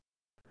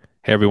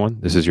Hey everyone,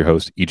 this is your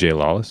host, EJ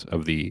Lawless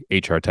of the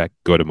HR Tech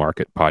Go to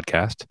Market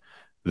podcast,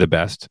 the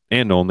best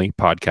and only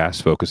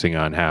podcast focusing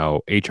on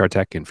how HR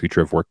Tech and future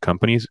of work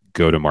companies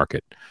go to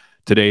market.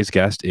 Today's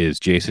guest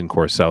is Jason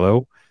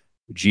Corsello,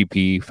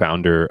 GP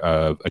founder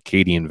of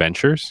Acadian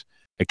Ventures.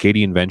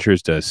 Acadian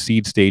Ventures does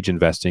seed stage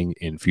investing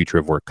in future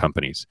of work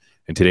companies.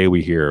 And today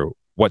we hear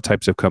what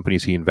types of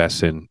companies he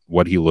invests in,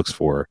 what he looks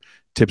for,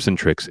 tips and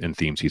tricks and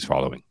themes he's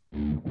following.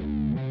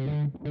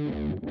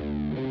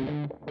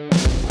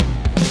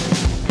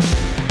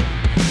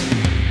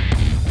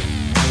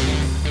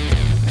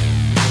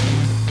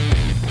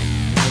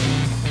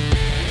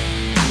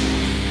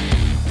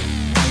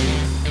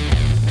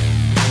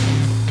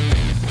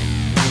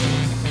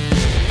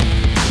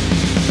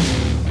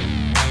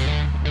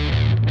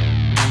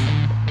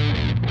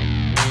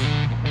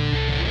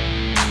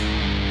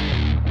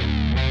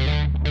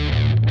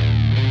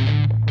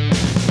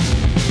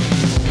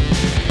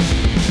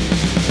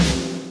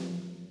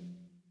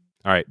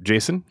 All right,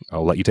 Jason,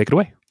 I'll let you take it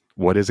away.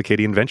 What is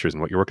Acadian Ventures and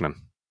what you're working on?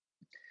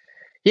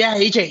 Yeah,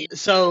 AJ.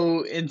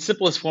 So, in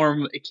simplest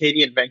form,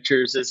 Acadian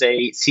Ventures is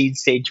a seed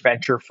stage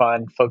venture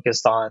fund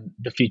focused on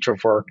the future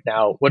of work.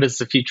 Now, what is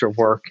the future of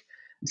work?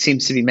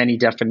 Seems to be many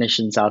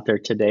definitions out there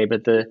today,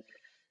 but the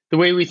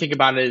way we think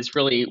about it is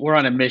really we're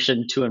on a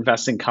mission to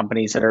invest in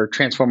companies that are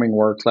transforming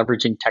work,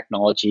 leveraging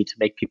technology to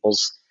make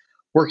people's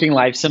working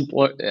life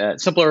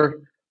simpler,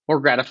 more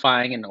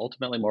gratifying, and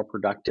ultimately more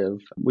productive.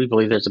 We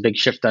believe there's a big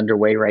shift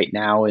underway right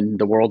now in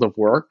the world of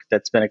work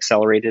that's been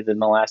accelerated in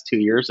the last 2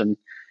 years, and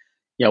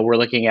we're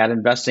looking at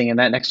investing in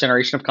that next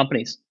generation of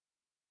companies.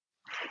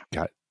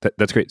 Got it.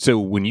 That's great. So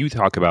when you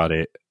talk about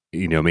it,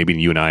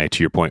 maybe you and I,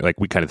 to your point, like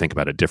we kind of think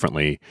about it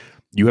differently.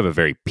 You have a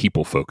very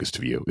people-focused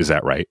view. Is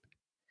that right?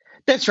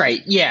 That's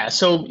right. Yeah.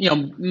 So,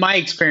 my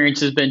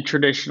experience has been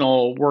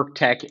traditional work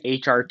tech,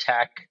 HR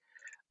tech.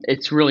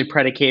 It's really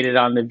predicated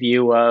on the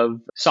view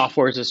of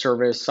software as a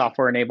service,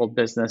 software enabled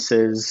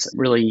businesses,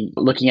 really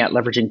looking at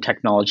leveraging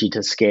technology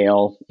to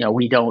scale.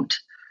 We don't,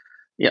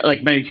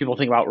 like many people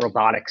think about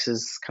robotics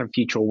as kind of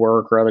future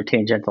work or other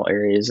tangential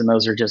areas. And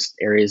those are just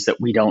areas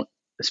that we don't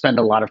spend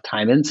a lot of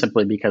time in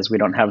simply because we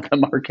don't have the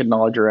market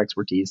knowledge or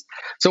expertise.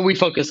 So we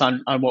focus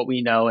on what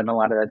we know. And a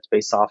lot of that's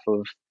based off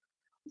of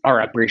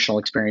our operational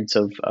experience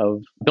of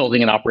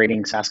building and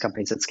operating SaaS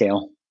companies at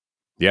scale.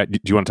 Yeah. Do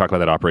you want to talk about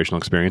that operational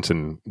experience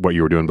and what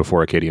you were doing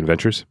before Acadian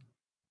Ventures?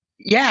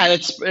 Yeah,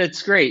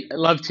 it's great. I'd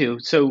love to.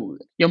 So,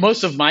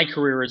 most of my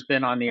career has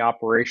been on the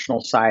operational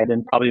side,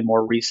 and probably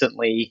more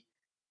recently,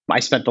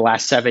 I spent the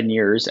last 7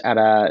 years at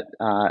a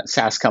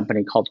SaaS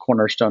company called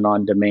Cornerstone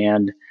On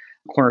Demand.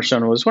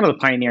 Cornerstone was one of the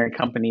pioneering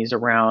companies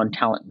around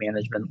talent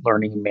management,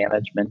 learning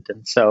management,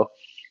 and so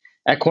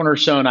at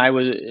Cornerstone,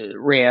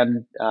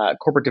 ran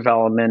corporate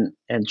development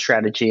and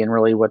strategy, and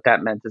really what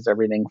that meant is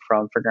everything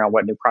from figuring out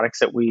what new products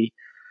that we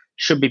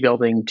should be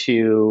building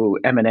to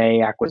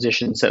M&A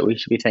acquisitions that we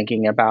should be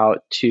thinking about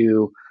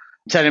to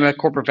setting up a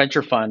corporate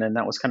venture fund, and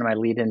that was kind of my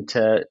lead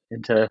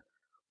into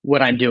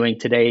what I'm doing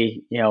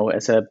today,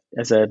 as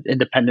a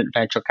independent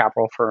venture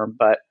capital firm.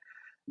 But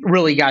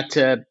really got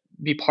to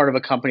be part of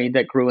a company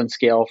that grew in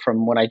scale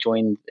from when I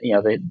joined.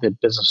 The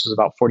business was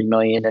about 40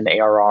 million in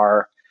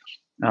ARR.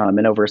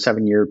 And over a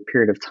 7-year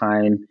period of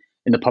time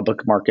in the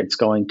public markets,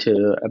 going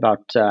to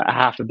about a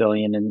 $500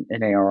 million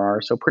in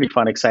ARR. So pretty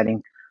fun,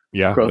 exciting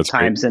growth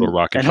times, and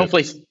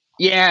hopefully,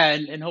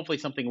 and hopefully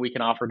something we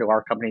can offer to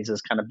our companies is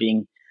kind of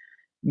been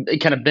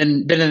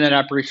in that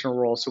operational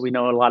role. So we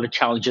know a lot of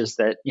challenges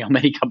that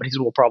many companies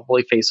will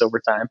probably face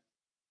over time.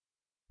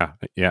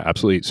 Yeah,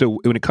 absolutely. So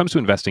when it comes to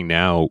investing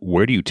now,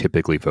 where do you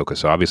typically focus?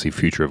 So obviously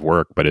future of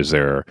work, but is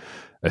there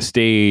a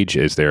stage?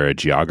 Is there a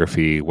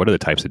geography? What are the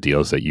types of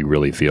deals that you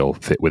really feel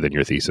fit within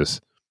your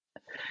thesis?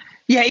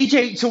 Yeah,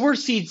 EJ, so we're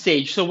seed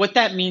stage. So what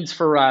that means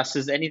for us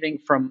is anything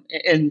from,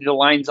 and the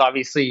lines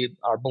obviously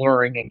are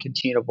blurring and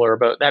continue to blur,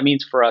 but that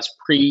means for us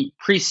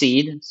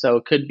pre-seed. So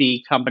it could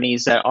be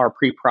companies that are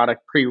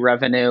pre-product,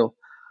 pre-revenue,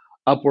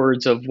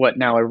 upwards of what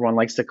now everyone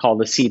likes to call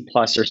the seed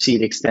plus or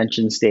seed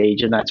extension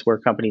stage. And that's where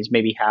companies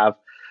maybe have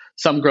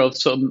some growth,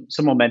 some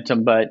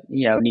momentum, but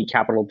need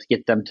capital to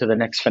get them to the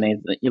next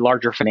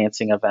larger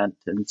financing event.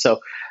 And so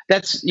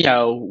that's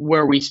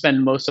where we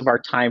spend most of our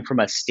time from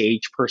a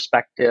stage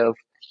perspective.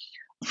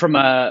 From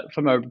a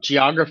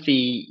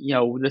geography,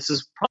 this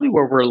is probably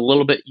where we're a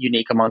little bit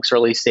unique amongst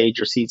early stage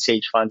or seed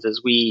stage funds,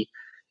 is we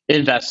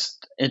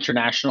invest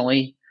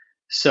internationally.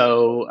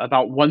 So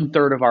about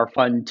 1/3 of our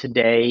fund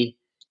today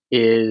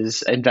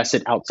is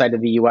invested outside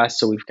of the US.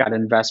 So we've got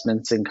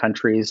investments in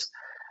countries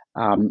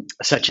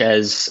such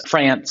as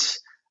France,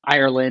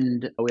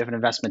 Ireland. We have an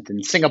investment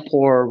in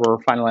Singapore. We're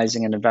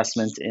finalizing an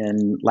investment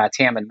in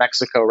LATAM and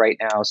Mexico right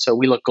now. So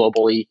we look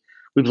globally.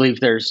 We believe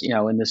there's,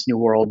 in this new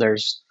world,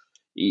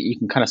 you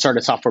can kind of start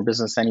a software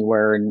business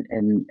anywhere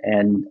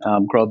and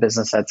grow a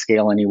business at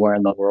scale anywhere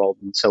in the world.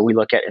 And so we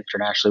look at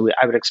internationally.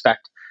 I would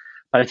expect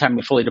by the time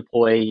we fully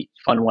deploy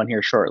Fund 1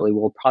 here shortly,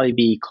 we'll probably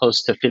be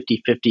close to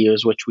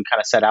 50-50, which we kind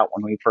of set out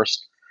when we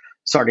first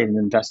started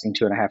investing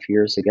 2.5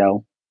 years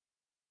ago.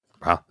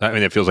 Wow. I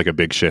mean, it feels like a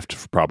big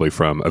shift probably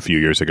from a few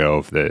years ago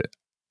of the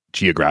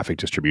geographic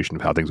distribution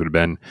of how things would have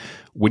been.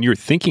 When you're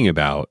thinking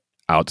about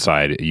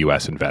outside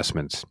US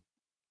investments,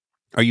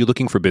 are you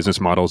looking for business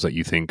models that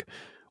you think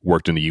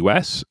worked in the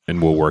US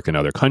and will work in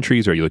other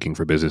countries? Are you looking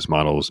for business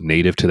models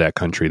native to that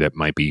country that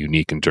might be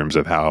unique in terms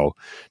of how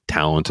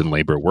talent and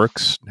labor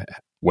works?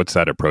 What's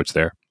that approach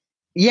there?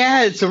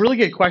 Yeah, it's a really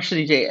good question,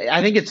 EJ.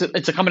 I think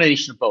it's a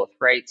combination of both,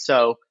 right?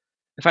 So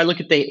if I look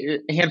at the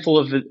handful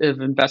of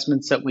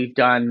investments that we've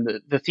done,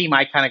 the theme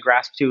I kind of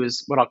grasp to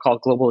is what I'll call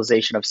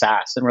globalization of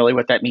SaaS. And really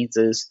what that means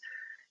is,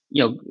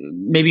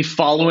 maybe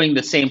following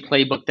the same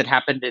playbook that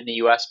happened in the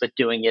US, but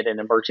doing it in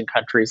emerging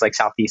countries like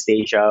Southeast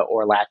Asia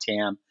or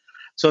LATAM.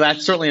 So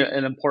that's certainly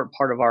an important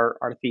part of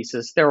our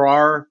thesis. There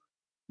are,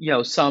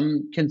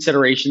 some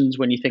considerations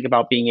when you think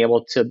about being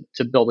able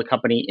to build a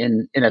company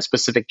in a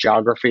specific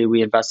geography.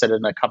 We invested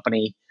in a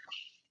company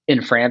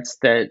in France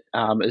that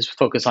is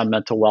focused on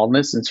mental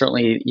wellness, and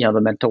certainly,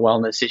 the mental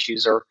wellness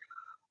issues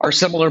are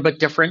similar but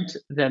different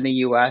than the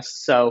US.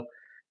 So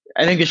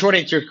I think the short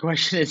answer to your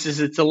question is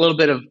it's a little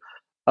bit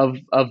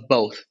of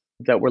both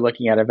that we're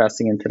looking at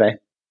investing in today.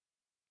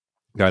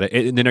 Got it.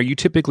 And then are you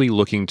typically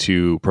looking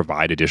to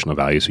provide additional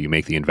value? So you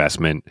make the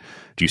investment.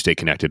 Do you stay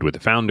connected with the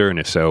founder? And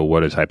if so,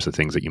 what are the types of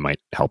things that you might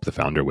help the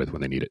founder with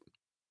when they need it?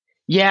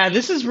 Yeah,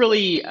 this is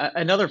really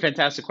another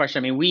fantastic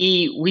question. I mean,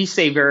 we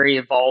stay very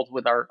involved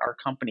with our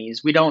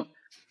companies. We don't,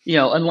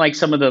 unlike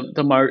some of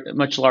the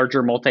much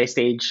larger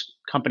multi-stage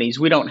companies,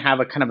 we don't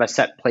have a kind of a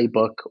set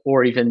playbook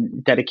or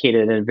even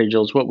dedicated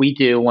individuals. What we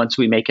do once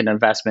we make an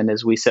investment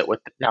is we sit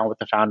down with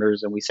the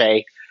founders and we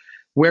say,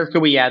 where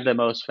could we add the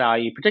most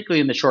value,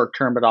 particularly in the short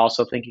term, but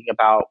also thinking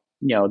about,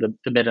 the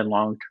mid and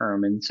long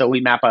term. And so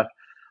we'll map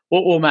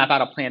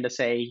out a plan to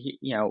say,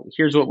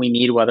 here's what we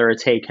need, whether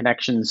it's, hey,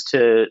 connections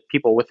to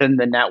people within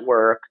the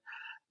network,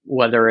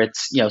 whether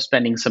it's,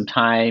 spending some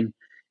time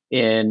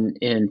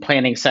in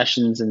planning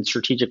sessions and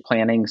strategic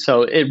planning.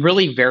 So it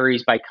really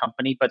varies by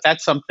company, but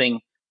that's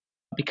something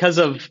because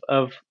of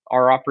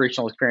our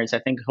operational experience. I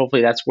think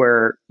hopefully that's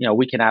where,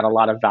 we can add a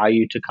lot of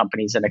value to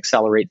companies and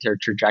accelerate their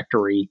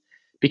trajectory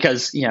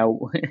because,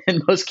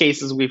 in most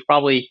cases, we've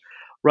probably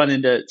run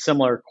into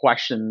similar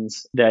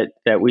questions that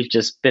we've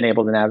just been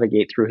able to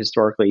navigate through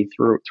historically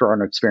through our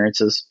own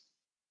experiences.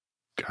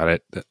 Got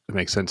it. That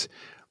makes sense.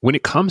 When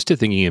it comes to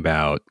thinking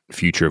about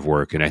future of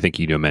work, and I think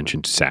you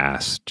mentioned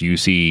SaaS, do you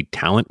see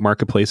talent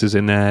marketplaces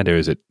in that, or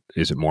is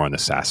it more on the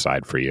SaaS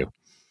side for you?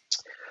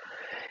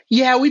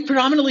 Yeah, we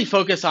predominantly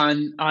focus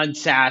on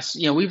SaaS.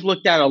 We've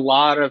looked at a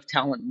lot of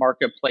talent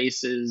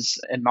marketplaces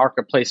and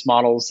marketplace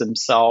models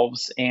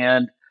themselves,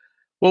 and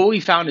what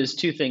we found is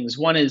two things.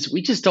 One is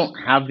we just don't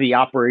have the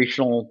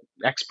operational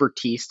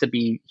expertise to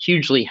be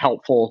hugely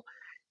helpful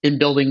in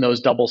building those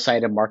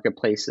double-sided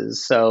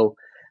marketplaces. So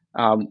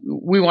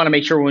we want to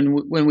make sure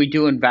when we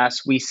do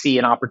invest, we see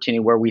an opportunity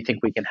where we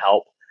think we can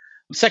help.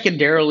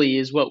 Secondarily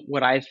is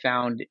what I've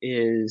found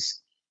is,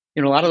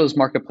 a lot of those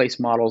marketplace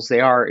models,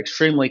 they are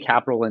extremely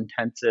capital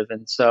intensive.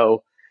 And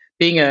so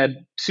being a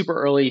super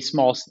early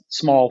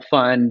small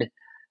fund,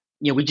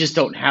 we just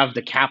don't have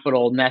the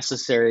capital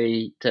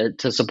necessary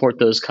to support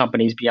those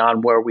companies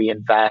beyond where we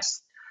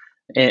invest.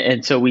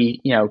 And so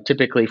we,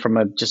 typically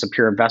from just a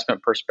pure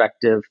investment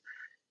perspective,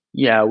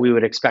 we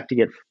would expect to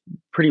get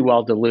pretty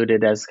well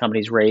diluted as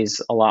companies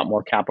raise a lot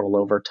more capital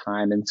over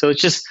time. And so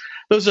it's just,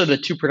 those are the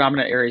two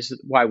predominant areas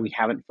why we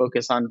haven't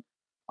focused on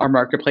our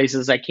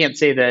marketplaces. I can't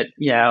say that,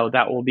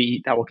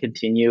 that will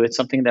continue. It's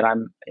something that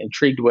I'm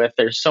intrigued with.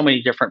 There's so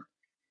many different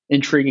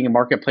intriguing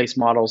marketplace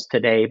models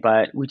today,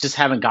 but we just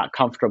haven't got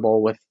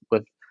comfortable with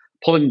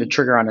pulling the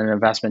trigger on an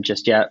investment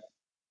just yet.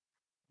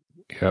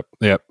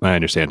 Yep. I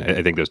understand.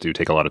 I think those do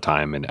take a lot of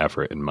time and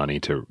effort and money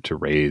to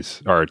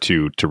raise or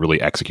to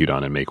really execute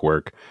on and make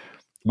work.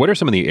 What are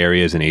some of the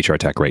areas in HR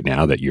tech right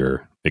now that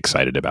you're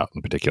excited about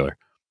in particular?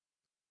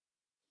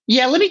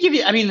 Yeah, let me give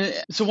you,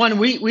 so one,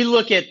 we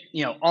look at,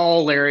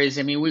 all areas.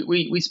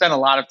 We spend a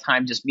lot of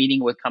time just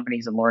meeting with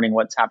companies and learning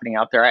what's happening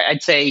out there.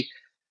 I'd say,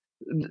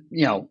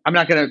 I'm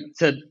not going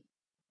to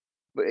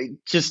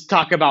just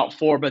talk about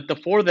four, but the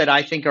four that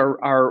I think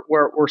are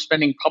where we're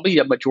spending probably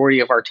a majority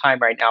of our time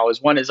right now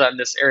is one is on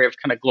this area of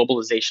kind of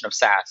globalization of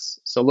SaaS.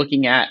 So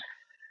looking at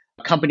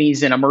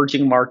companies in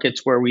emerging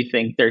markets where we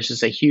think there's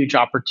just a huge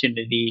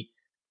opportunity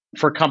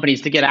for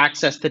companies to get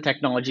access to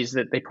technologies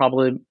that they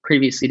probably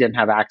previously didn't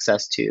have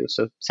access to.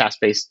 So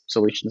SaaS-based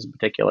solutions in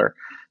particular.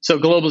 So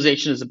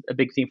globalization is a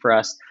big theme for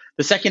us.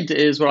 The second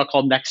is what I'll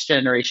call next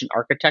generation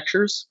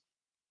architectures.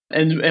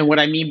 And what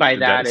I mean by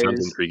that sounds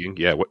is intriguing.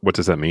 Yeah. What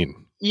does that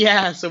mean?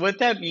 Yeah. So what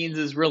that means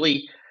is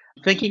really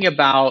thinking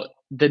about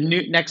the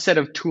next set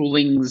of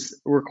toolings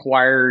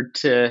required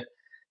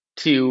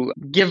to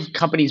give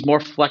companies more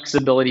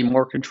flexibility,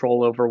 more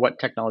control over what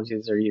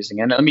technologies they're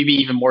using. And let me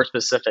be even more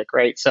specific,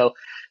 right? So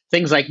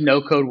things like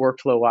no code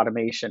workflow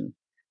automation,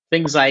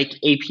 things like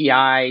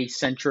API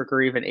centric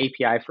or even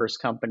API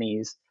first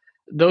companies.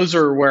 Those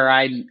are where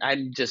I'm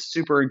just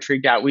super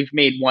intrigued at. We've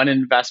made one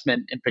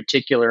investment in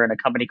particular in a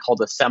company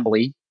called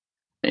Assembly.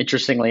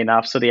 interestingly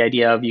enough. So the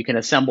idea of you can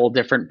assemble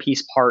different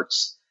piece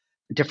parts,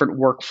 different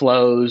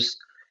workflows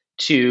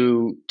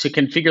to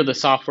configure the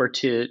software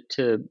to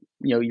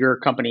your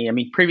company. I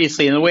mean,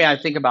 previously, and the way I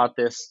think about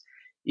this,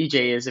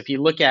 EJ, is if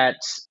you look at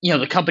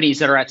the companies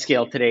that are at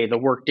scale today, the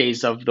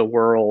Workdays of the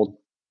world,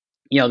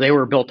 they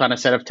were built on a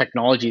set of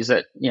technologies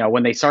that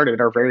when they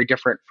started are very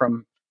different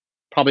from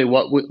probably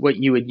what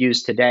you would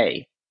use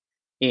today.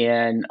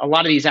 And a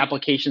lot of these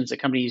applications that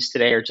companies use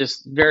today are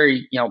just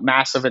very,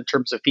 massive in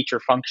terms of feature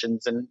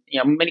functions. And,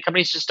 many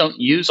companies just don't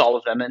use all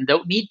of them and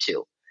don't need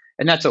to.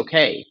 And that's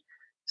okay.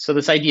 So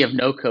this idea of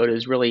no code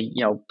is really,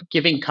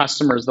 giving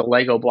customers the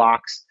Lego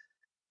blocks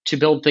to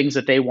build things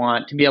that they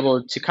want, to be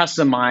able to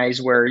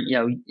customize where,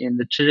 in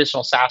the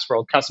traditional SaaS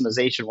world,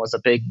 customization was a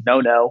big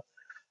no-no.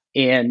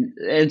 And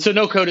so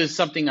no code is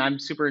something I'm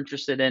super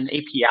interested in,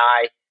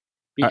 API,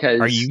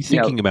 because are you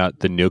thinking about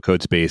the no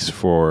code space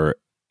for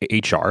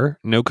HR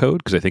no code?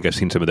 Because I think I've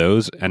seen some of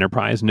those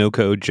enterprise no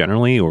code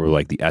generally, or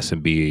like the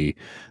SMB,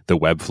 the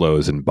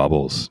Webflows and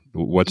Bubbles.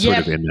 What's sort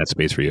of in that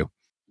space for you?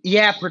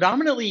 Yeah,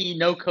 predominantly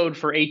no code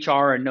for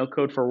HR and no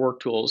code for work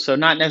tools. So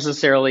not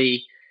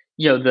necessarily,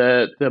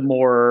 the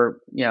more,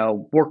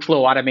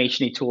 workflow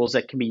automation tools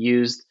that can be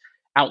used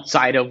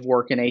outside of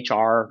work in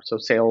HR. So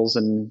sales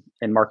and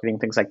marketing,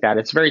 things like that.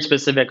 It's very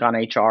specific on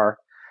HR.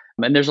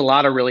 And there's a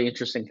lot of really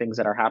interesting things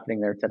that are happening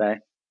there today.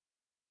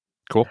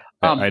 Cool.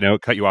 I know,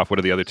 cut you off. What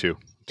are the other two?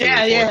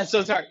 Yeah.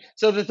 So sorry.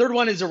 So the third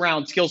one is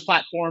around skills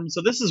platform.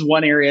 So this is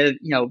one area,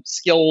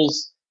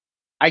 skills.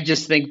 I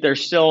just think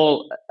there's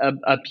still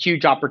a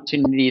huge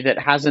opportunity that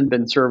hasn't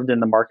been served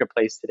in the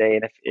marketplace today.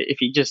 And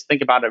if you just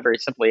think about it very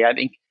simply, I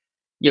think,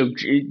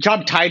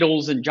 job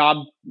titles and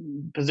job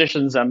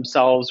positions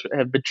themselves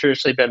have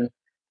traditionally been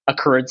a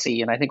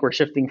currency. And I think we're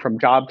shifting from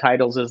job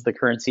titles as the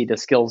currency to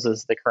skills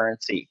as the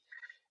currency.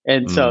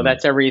 And so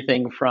that's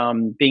everything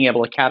from being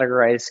able to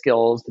categorize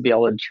skills to be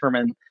able to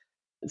determine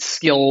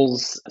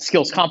skills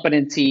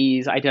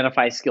competencies,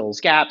 identify skills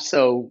gaps.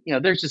 So,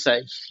 there's just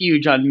a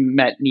huge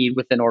unmet need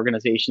within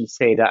organizations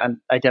today to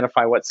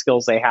identify what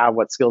skills they have,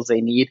 what skills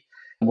they need,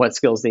 and what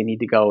skills they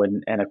need to go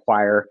and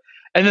acquire.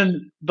 And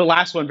then the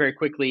last one very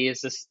quickly is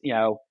this,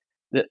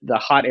 the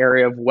hot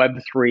area of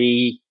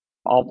Web3.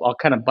 I'll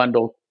kind of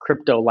bundle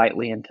crypto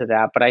lightly into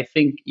that, but I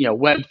think,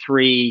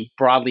 Web3,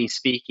 broadly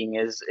speaking,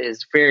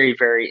 is very,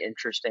 very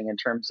interesting in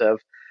terms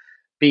of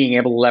being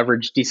able to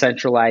leverage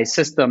decentralized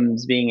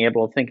systems, being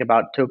able to think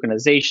about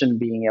tokenization,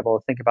 being able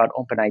to think about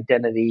open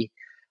identity.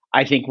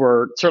 I think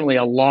we're certainly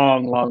a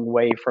long, long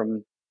way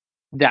from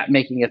that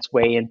making its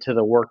way into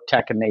the work,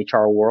 tech, and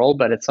HR world,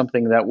 but it's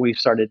something that we've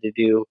started to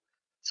do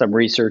some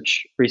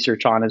research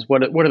on is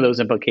what are those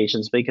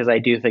implications? Because I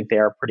do think they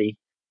are pretty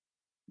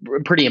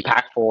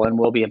impactful and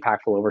will be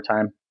impactful over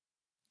time.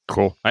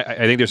 Cool. I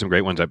think there's some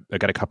great ones. I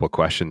got a couple of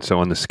questions. So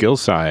on the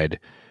skills side,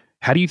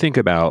 how do you think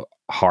about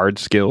hard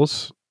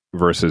skills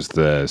versus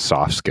the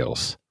soft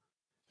skills,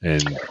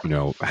 and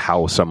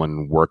how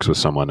someone works with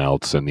someone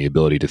else and the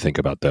ability to think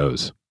about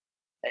those?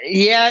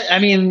 Yeah, I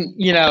mean,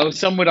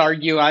 some would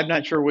argue, I'm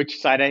not sure which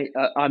side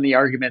on the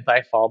argument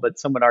I fall, but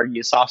some would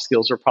argue soft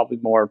skills are probably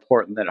more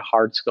important than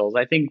hard skills.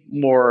 I think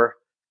more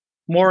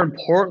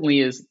importantly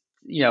is,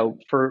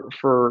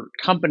 for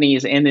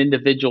companies and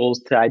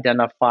individuals to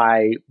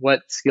identify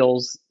what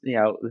skills,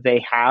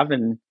 they have.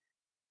 And,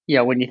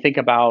 when you think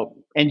about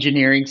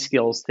engineering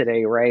skills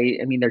today, right?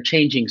 I mean, they're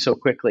changing so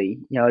quickly.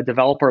 A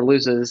developer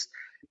loses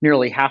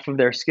nearly half of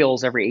their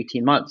skills every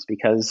 18 months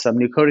because some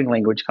new coding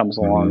language comes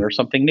along or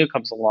something new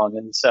comes along.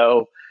 And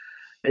so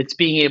it's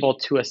being able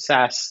to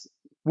assess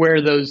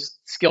where those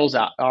skills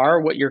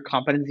are, what your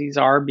competencies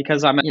are,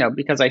 because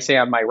because I say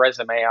on my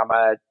resume, I'm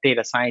a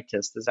data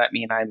scientist. Does that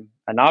mean I'm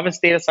a novice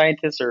data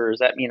scientist, or does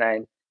that mean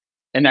I'm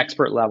an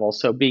expert level?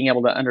 So being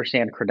able to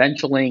understand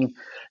credentialing.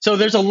 So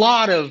there's a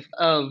lot of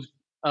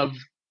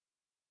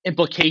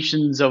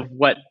implications of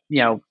what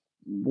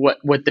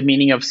the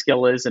meaning of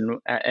skill is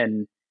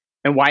and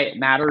why it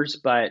matters.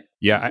 But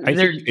yeah, I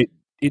think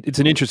it's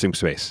an interesting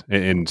space.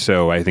 And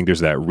so I think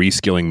there's that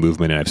reskilling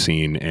movement I've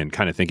seen, and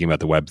kind of thinking about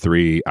the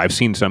Web3. I've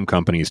seen some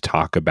companies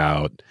talk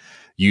about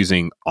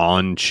using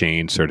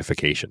on-chain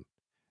certification.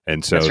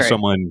 And so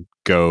someone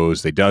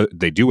goes, they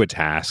do a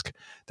task,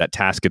 that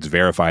task gets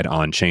verified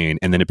on-chain,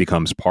 and then it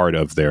becomes part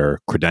of their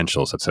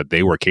credentials that said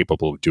they were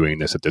capable of doing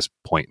this at this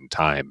point in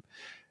time.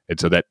 And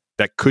so that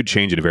could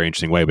change in a very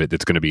interesting way, but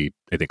it's going to be,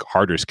 I think,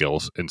 harder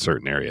skills in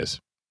certain areas.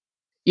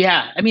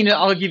 Yeah. I mean,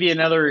 I'll give you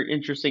another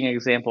interesting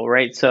example,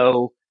 right?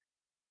 So,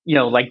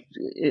 like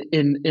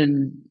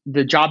in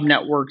the job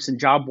networks and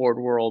job board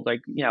world,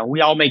 like,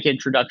 we all make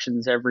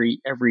introductions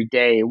every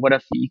day. What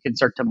if you can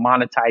start to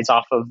monetize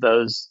off of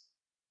those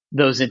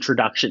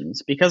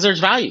introductions? Because there's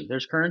value,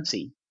 there's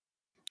currency,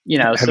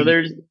 I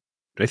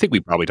think we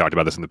probably talked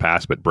about this in the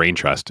past, but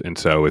Braintrust. And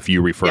so if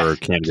you refer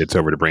candidates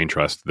over to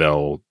Braintrust,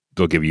 they'll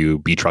give you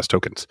BTrust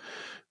tokens,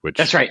 which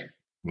that's right.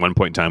 One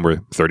point in time were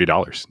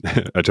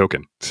 $30 a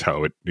token.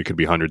 So it could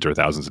be hundreds or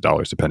thousands of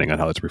dollars depending on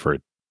how it's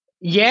referred.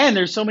 Yeah, and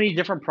there's so many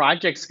different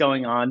projects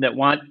going on that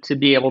want to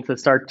be able to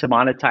start to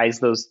monetize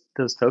those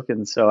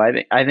tokens. So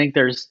I think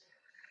there's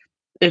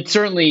it's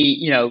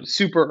certainly,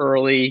 super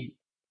early.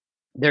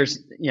 There's,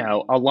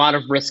 a lot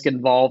of risk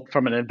involved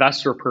from an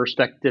investor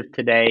perspective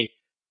today,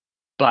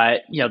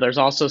 but there's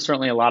also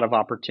certainly a lot of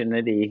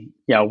opportunity.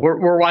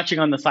 We're watching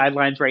on the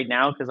sidelines right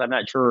now because I'm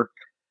not sure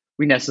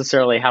we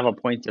necessarily have a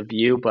point of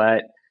view,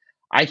 but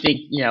I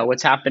think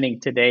what's happening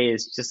today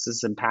is just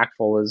as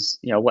impactful as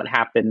what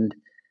happened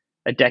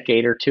a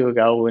decade or two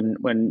ago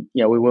when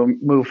we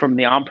moved from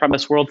the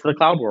on-premise world to the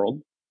cloud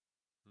world.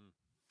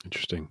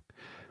 Interesting.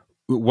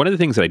 One of the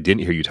things that I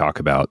didn't hear you talk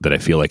about that I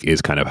feel like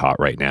is kind of hot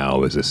right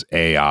now is this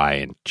AI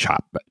and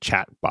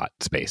chatbot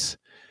space.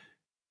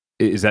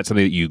 Is that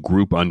something that you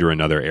group under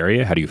another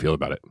area? How do you feel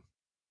about it?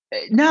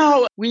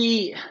 No,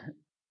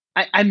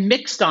 I'm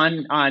mixed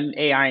on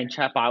AI and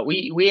chatbot.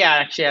 We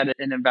actually had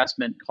an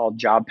investment called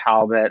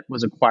JobPal that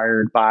was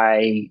acquired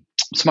by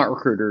Smart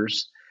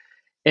Recruiters,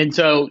 and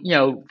so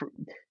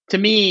to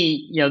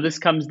me, this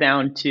comes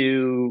down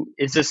to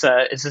is this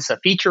a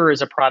feature,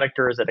 is a product,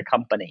 or is it a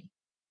company?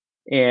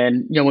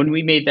 And when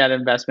we made that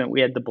investment,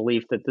 we had the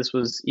belief that this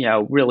was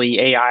really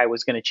AI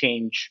was going to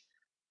change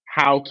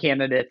how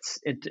candidates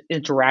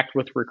interact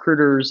with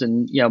recruiters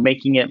and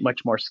making it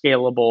much more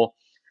scalable.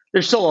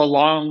 There's still a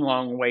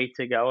long way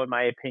to go, in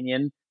my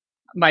opinion.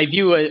 My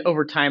view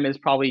over time has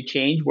probably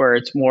changed, where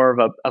it's more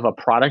of a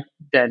product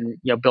than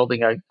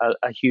building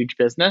a huge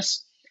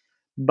business.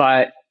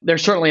 But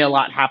there's certainly a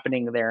lot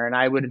happening there, and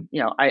I would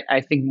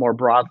I think more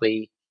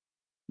broadly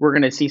we're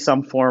going to see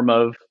some form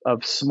of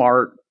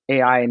smart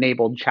AI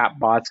enabled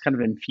chatbots kind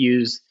of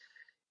infused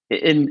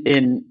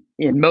in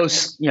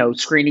most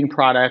screening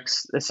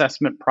products,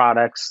 assessment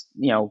products,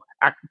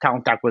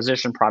 talent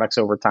acquisition products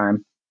over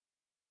time.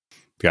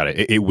 Got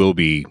it. It will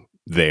be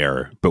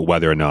there, but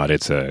whether or not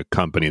it's a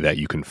company that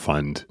you can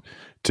fund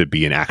to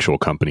be an actual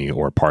company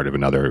or part of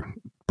another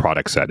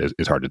product set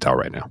is hard to tell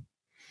right now.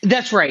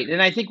 That's right,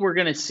 and I think we're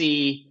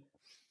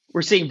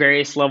seeing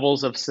various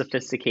levels of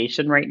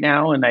sophistication right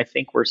now, and I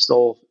think we're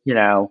still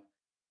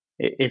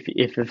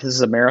if this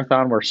is a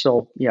marathon, we're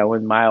still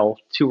in mile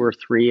 2 or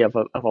 3 of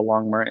a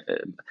long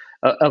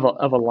of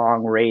a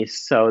long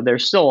race. So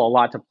there's still a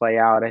lot to play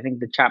out. I think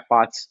the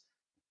chatbots,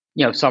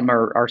 some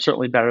are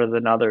certainly better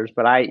than others,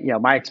 but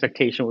my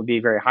expectation would be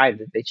very high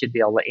that they should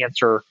be able to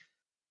answer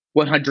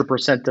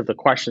 100% of the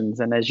questions.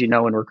 And as you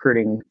know, in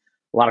recruiting,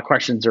 a lot of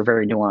questions are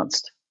very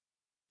nuanced.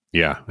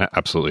 Yeah,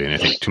 absolutely. And I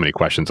think too many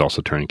questions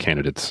also turn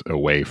candidates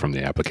away from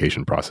the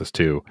application process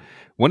too.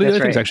 One of the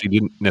other things I actually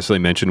didn't necessarily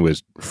mention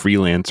was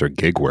freelance or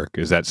gig work.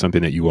 Is that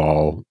something that you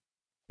all,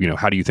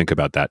 how do you think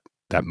about that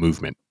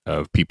movement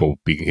of people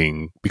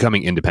becoming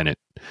independent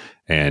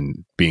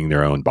and being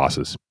their own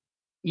bosses?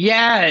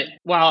 Yeah,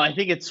 well, I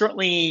think it's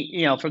certainly,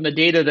 from the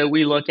data that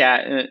we look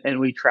at and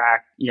we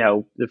track,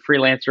 the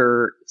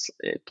freelancer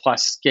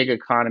plus gig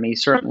economy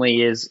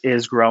certainly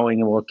is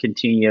growing and will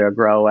continue to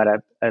grow at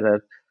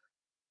a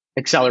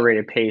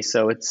accelerated pace.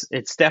 So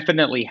it's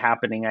definitely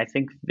happening. I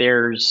think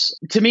there's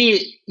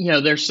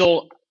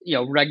still,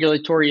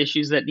 regulatory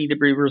issues that need to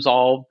be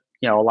resolved.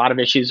 A lot of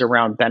issues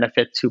around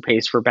benefits, who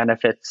pays for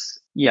benefits.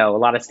 A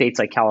lot of states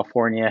like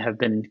California have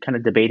been kind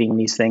of debating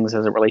these things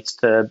as it relates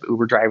to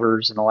Uber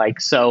drivers and the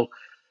like. So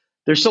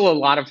there's still a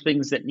lot of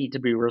things that need to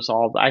be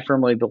resolved. I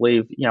firmly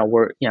believe,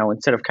 we're,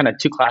 instead of kind of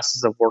 2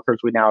 classes of workers,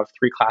 we now have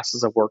 3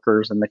 classes of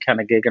workers, and the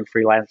kind of gig and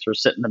freelancers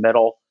sit in the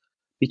middle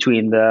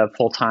between the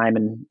full-time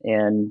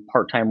and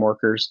part-time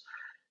workers.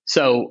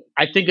 So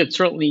I think it's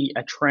certainly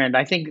a trend.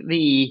 I think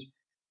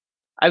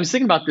I was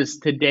thinking about this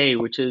today,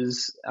 which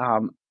is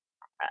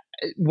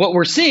what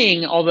we're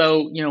seeing,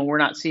 although, we're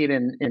not seeing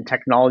it in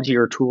technology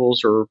or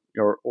tools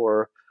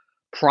or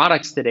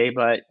products today,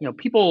 but,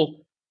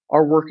 people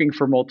are working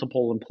for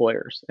multiple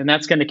employers, and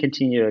that's going to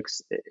continue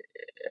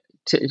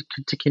to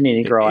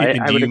continue to grow.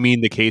 Do you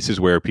mean the cases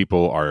where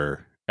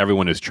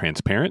everyone is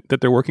transparent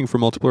that they're working for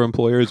multiple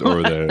employers,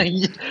 or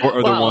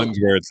the ones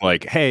where it's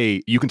like,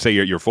 hey, you can say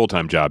your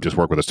full-time job, just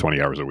work with us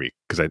 20 hours a week?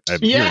 Because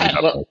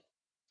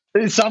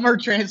some are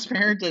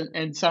transparent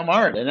and some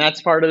aren't, and that's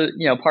part of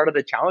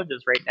the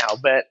challenges right now.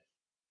 But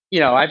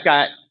I've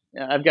got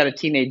a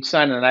teenage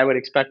son, and I would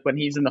expect when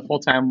he's in the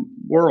full-time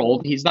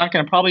world, he's not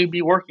going to probably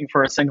be working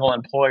for a single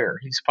employer.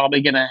 He's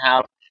probably going to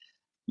have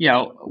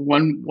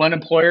one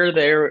employer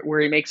there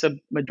where he makes a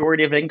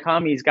majority of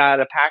income. He's got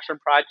a passion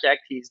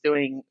project. He's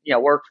doing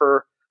work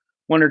for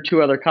 1 or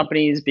 2 other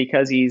companies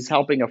because he's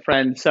helping a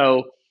friend.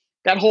 So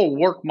that whole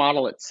work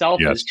model itself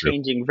is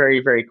changing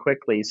very, very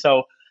quickly.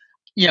 So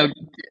to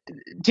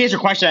answer your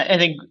question, I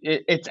think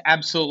it's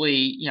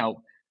absolutely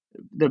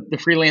the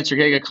freelancer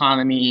gig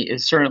economy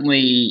is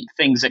certainly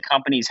things that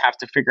companies have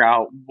to figure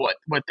out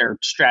what their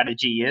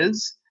strategy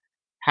is.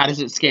 How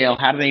does it scale?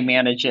 How do they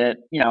manage it?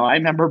 I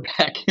remember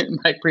back in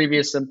my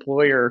previous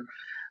employer,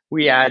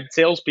 we had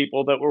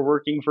salespeople that were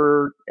working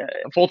for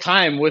full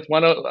time with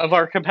one of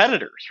our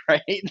competitors,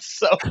 right?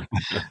 So,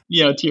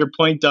 to your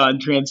point on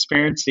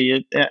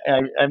transparency,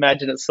 I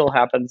imagine it still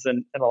happens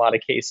in a lot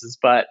of cases.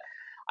 But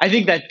I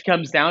think that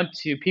comes down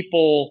to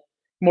people,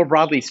 more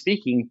broadly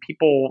speaking,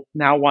 people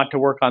now want to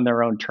work on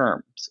their own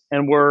terms.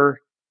 And we're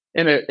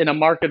in a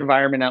market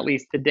environment, at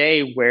least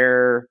today,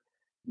 where,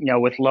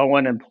 with low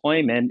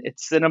unemployment,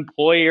 it's an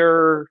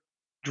employer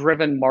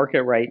driven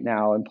market right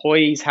now.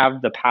 Employees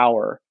have the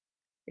power.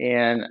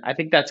 And I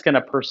think that's going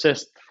to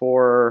persist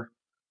for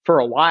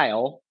a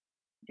while.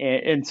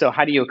 And so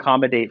how do you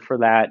accommodate for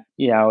that?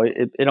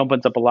 It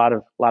opens up a lot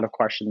of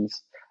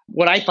questions.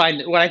 What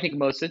I think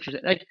most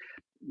interesting, like,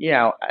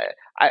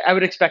 I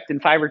would expect in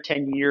 5 or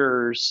 10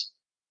 years,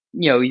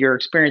 your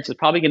experience is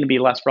probably going to be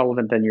less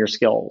relevant than your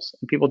skills.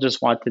 And people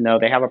just want to know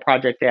they have a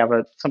project, they have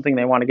something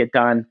they want to get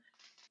done.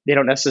 They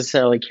don't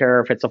necessarily care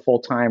if it's a full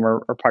time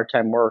or part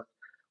time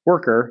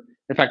worker.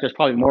 In fact, there's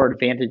probably more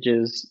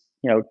advantages,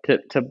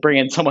 to bring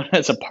in someone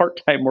as a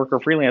part time worker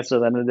freelancer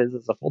than it is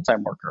as a full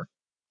time worker.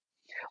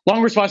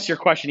 Long response to your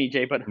question,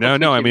 EJ, but no.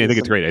 I mean, I think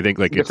it's great. I think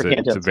like it's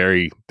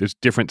there's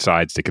different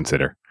sides to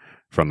consider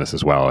from this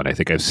as well. And I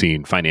think I've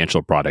seen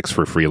financial products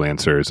for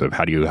freelancers of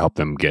how do you help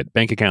them get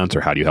bank accounts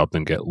or how do you help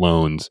them get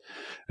loans.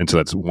 And so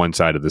that's one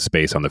side of the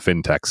space on the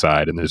fintech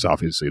side. And there's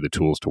obviously the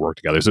tools to work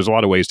together. So there's a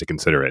lot of ways to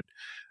consider it.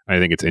 I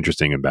think it's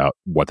interesting about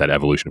what that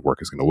evolution of work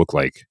is going to look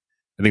like.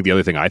 I think the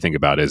other thing I think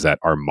about is that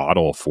our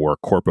model for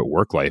corporate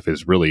work life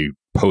is really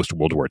post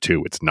World War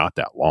II. It's not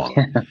that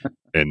long.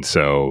 And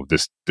so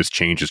this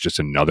change is just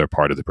another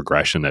part of the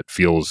progression that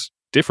feels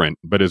different,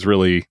 but is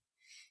really,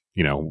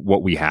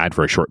 what we had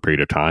for a short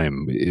period of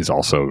time is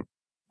also,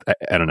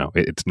 I don't know,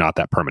 it's not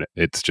that permanent.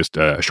 It's just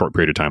a short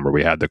period of time where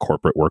we had the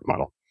corporate work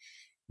model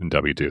and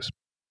W-2s.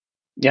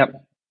 Yep.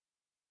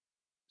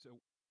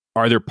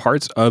 Are there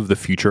parts of the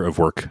future of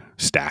work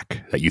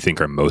stack that you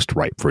think are most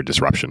ripe for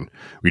disruption?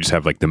 We just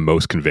have like the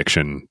most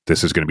conviction,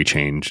 this is going to be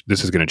changed,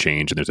 this is going to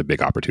change, and there's a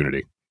big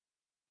opportunity.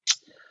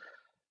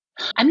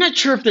 I'm not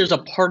sure if there's a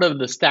part of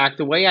the stack.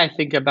 The way I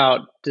think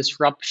about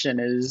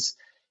disruption is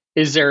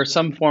there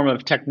some form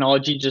of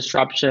technology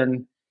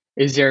disruption?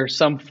 Is there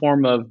some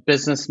form of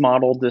business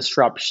model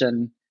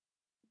disruption?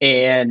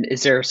 And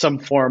is there some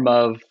form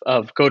of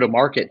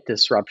go-to-market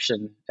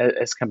disruption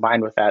as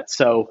combined with that?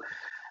 So,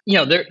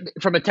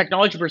 from a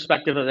technology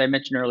perspective, as I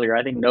mentioned earlier,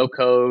 I think no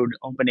code,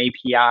 open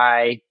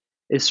API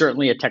is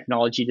certainly a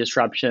technology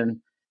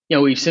disruption.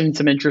 We've seen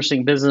some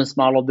interesting business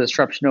model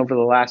disruption over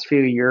the last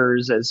few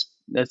years as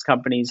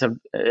companies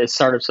as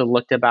startups have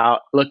looked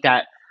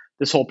at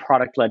this whole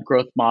product-led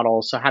growth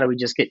model. So how do we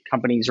just get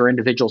companies or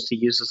individuals to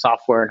use the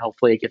software and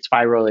hopefully it gets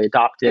virally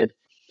adopted?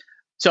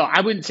 So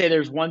I wouldn't say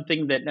there's one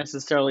thing that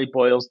necessarily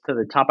boils to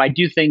the top. I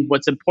do think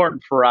what's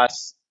important for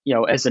us,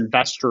 as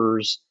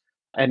investors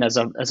and as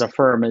a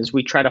firm, is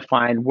we try to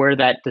find where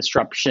that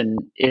disruption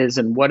is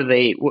and what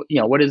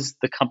is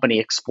the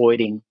company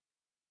exploiting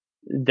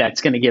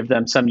that's going to give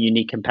them some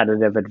unique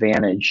competitive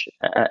advantage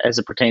as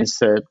it pertains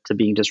to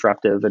being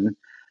disruptive. And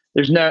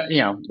there's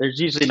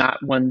usually not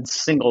one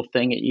single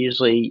thing. It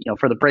usually,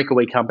 for the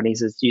breakaway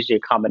companies, it's usually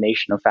a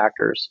combination of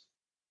factors.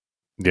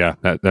 Yeah,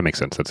 that makes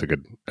sense. That's a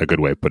good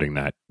way of putting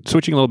that.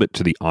 Switching a little bit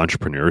to the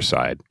entrepreneur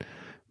side,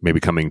 maybe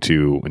coming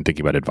to and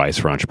thinking about advice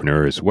for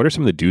entrepreneurs, what are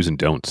some of the do's and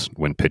don'ts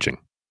when pitching?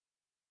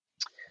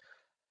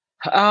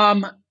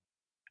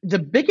 The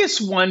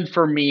biggest one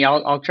for me,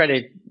 I'll try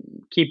to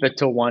keep it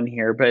to one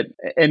here,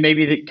 and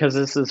maybe because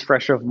this is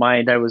fresh of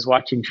mind, I was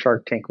watching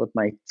Shark Tank with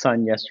my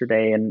son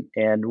yesterday,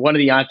 and one of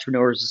the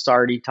entrepreneurs is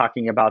already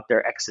talking about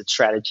their exit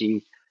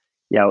strategy,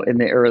 in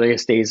the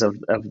earliest days of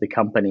the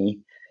company,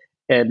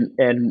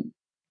 and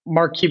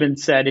Mark Cuban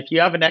said, if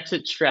you have an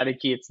exit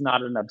strategy, it's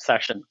not an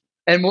obsession.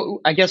 And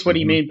I guess what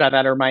he meant by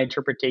that, or my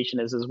interpretation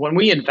is when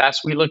we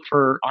invest, we look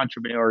for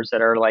entrepreneurs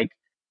that are like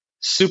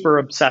super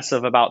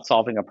obsessive about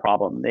solving a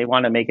problem. They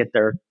want to make it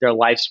their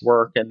life's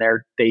work, and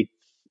they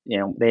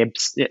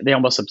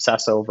almost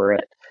obsess over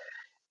it.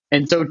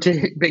 And so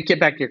to get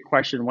back to your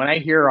question, when I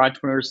hear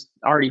entrepreneurs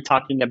already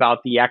talking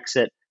about the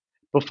exit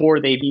before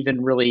they've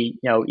even really,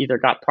 either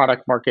got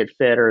product market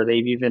fit or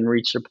they've even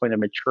reached a point of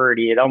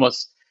maturity,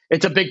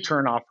 it's a big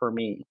turnoff for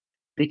me,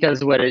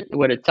 because what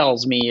it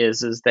tells me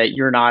is that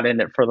you're not in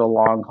it for the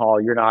long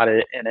haul. You're not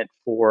in it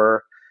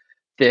for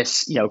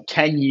this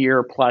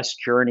 10-year plus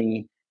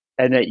journey,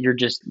 and that you're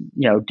just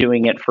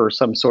doing it for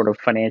some sort of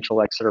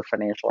financial exit or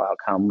financial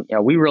outcome.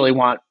 We really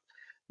want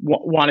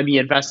to be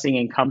investing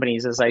in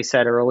companies, as I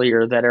said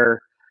earlier, that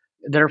are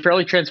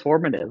fairly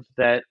transformative,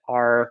 that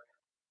are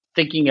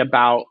thinking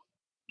about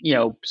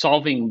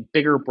solving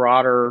bigger,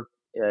 broader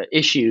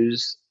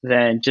issues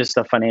than just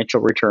a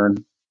financial return.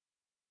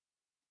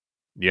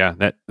 Yeah,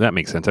 that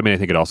makes sense. I mean, I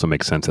think it also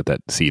makes sense at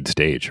that seed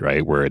stage,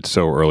 right? Where it's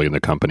so early in the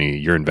company,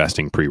 you're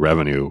investing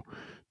pre-revenue.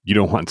 You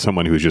don't want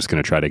someone who's just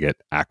going to try to get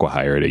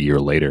acqui-hired a year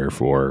later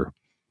for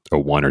a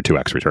 1 or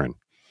 2x return.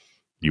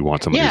 You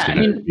want someone who's going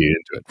to be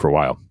into it for a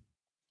while.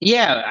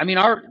 Yeah, I mean,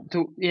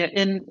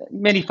 and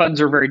many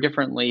funds are very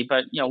differently,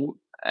 but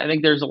I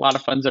think there's a lot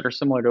of funds that are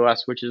similar to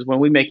us, which is when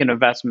we make an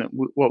investment,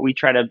 what we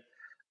try to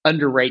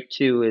underwrite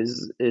to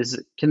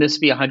is can this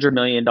be $100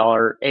 million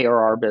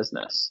ARR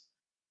business?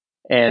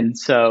 And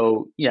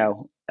so,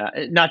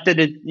 Not that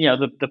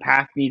the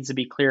path needs to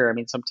be clear. I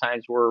mean,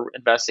 sometimes we're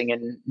investing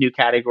in new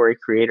category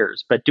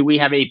creators, but do we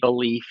have a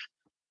belief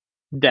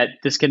that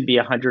this can be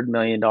 $100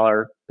 million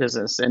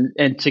business?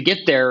 And to get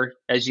there,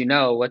 as you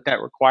know, what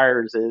that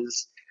requires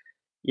is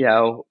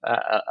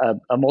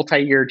a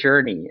multi-year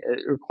journey.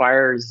 It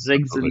requires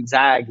zigs and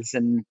zags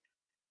and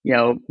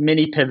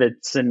mini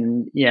pivots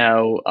and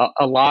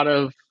a lot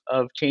of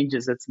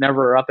changes. It's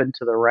never up and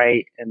to the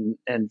right, and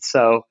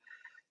so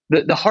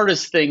the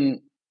hardest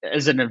thing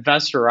as an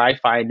investor, I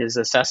find, is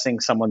assessing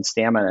someone's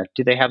stamina.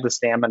 Do they have the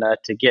stamina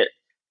to get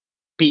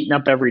beaten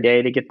up every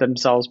day, to get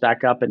themselves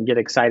back up and get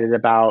excited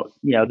about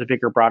the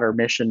bigger, broader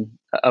mission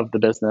of the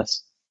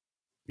business?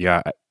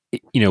 Yeah.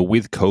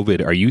 With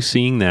COVID, are you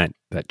seeing that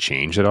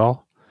change at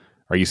all?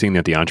 Are you seeing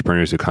that the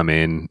entrepreneurs who come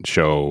in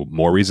show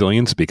more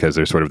resilience because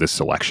there's sort of this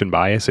selection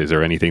bias? Is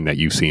there anything that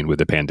you've seen with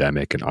the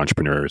pandemic and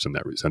entrepreneurs and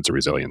that sense of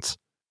resilience?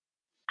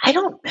 I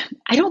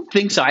don't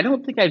think so. I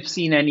don't think I've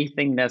seen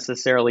anything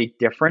necessarily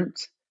different.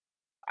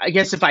 I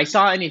guess if I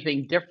saw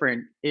anything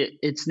different,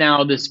 it's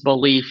now this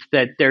belief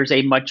that there's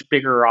a much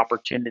bigger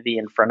opportunity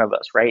in front of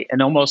us, right?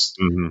 And almost,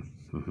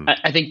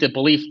 I think the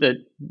belief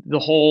that the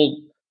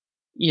whole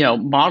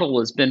model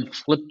has been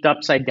flipped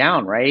upside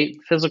down, right?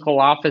 Physical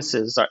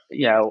offices,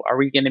 are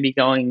we going to be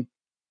going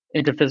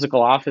into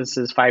physical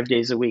offices 5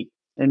 days a week?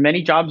 In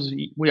many jobs,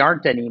 we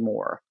aren't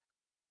anymore.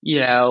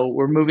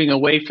 We're moving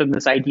away from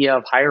this idea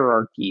of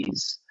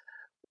hierarchies.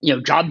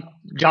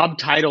 Job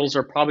titles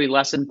are probably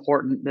less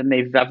important than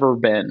they've ever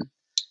been,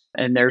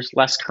 and there's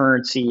less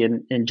currency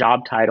in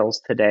job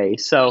titles today.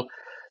 So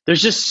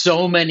there's just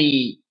so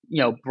many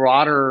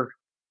broader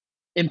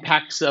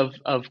impacts of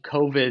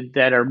COVID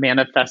that are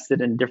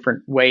manifested in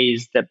different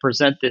ways that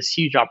present this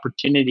huge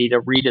opportunity to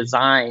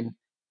redesign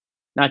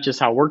not just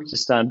how work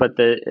is done, but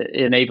the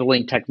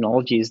enabling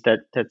technologies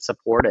that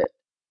support it.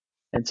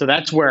 And so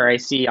that's where I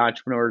see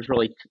entrepreneurs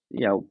really,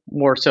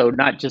 more so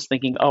not just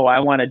thinking, oh, I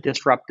want to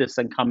disrupt this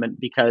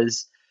incumbent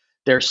because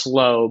they're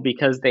slow,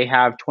 because they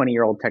have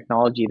 20-year-old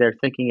technology. They're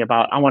thinking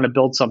about, I want to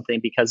build something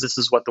because this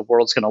is what the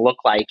world's going to look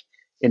like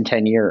in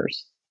 10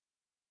 years.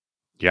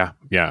 Yeah,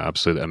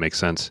 absolutely. That makes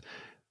sense.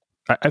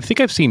 I think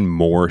I've seen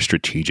more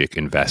strategic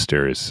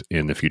investors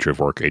in the future of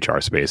work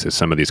HR space as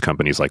some of these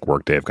companies like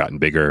Workday have gotten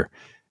bigger.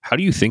 How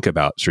do you think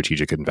about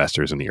strategic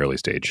investors in the early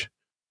stage?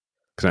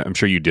 Because I'm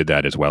sure you did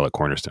that as well at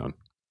Cornerstone.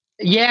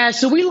 Yeah,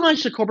 so we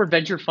launched a corporate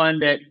venture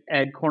fund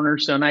at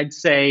Cornerstone. I'd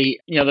say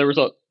there was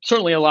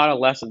certainly a lot of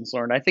lessons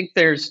learned. I think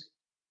the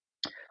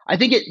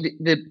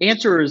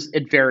answer is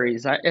it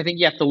varies. I think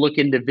you have to look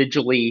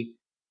individually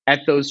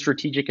at those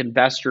strategic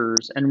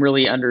investors and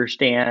really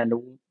understand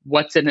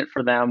what's in it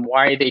for them,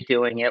 why are they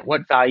doing it,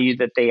 what value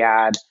that they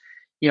add.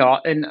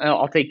 And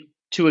I'll take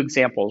two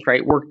examples,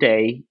 right?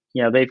 Workday.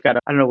 They've got,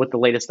 I don't know what the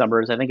latest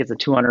number is. I think it's a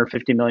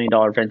 $250 million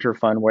venture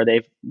fund where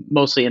they've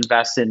mostly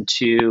invest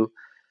into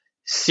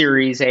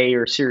Series A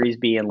or Series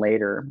B and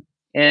later.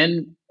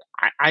 And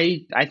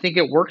I think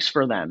it works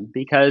for them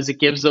because it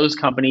gives those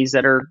companies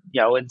that are,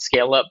 in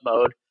scale up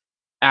mode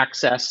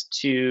access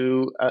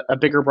to a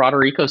bigger, broader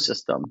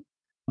ecosystem,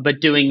 but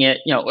doing it,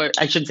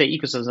 I shouldn't say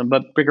ecosystem,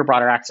 but bigger,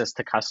 broader access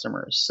to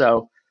customers.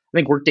 So I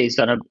think Workday's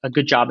done a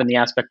good job in the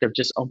aspect of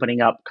just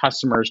opening up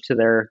customers to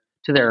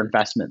their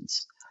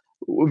investments.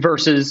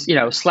 Versus,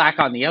 Slack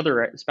on the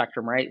other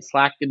spectrum, right?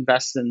 Slack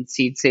invests in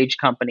seed stage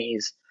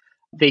companies.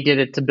 They did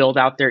it to build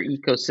out their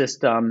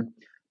ecosystem.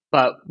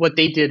 But what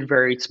they did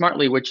very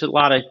smartly, which a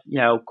lot of,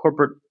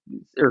 corporate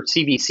or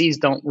CVCs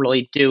don't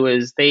really do,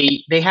 is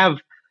they have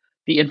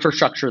the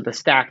infrastructure, the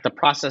stack, the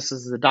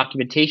processes, the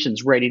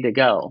documentation's ready to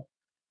go.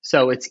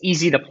 So it's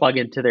easy to plug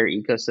into their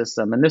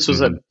ecosystem. And this was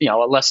a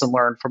lesson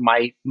learned from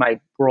my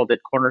world at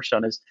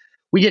Cornerstone is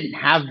we didn't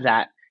have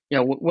that.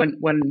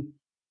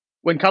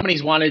 When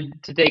companies wanted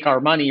to take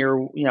our money or,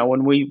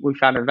 when we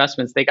found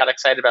investments, they got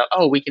excited about,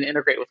 oh, we can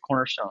integrate with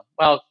Cornerstone.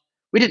 Well,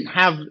 we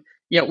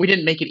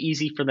didn't make it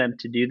easy for them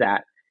to do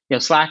that.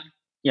 Slack,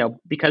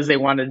 because they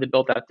wanted to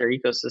build out their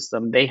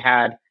ecosystem, they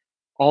had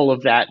all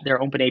of that, their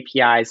open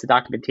APIs, the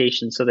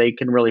documentation, so they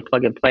can really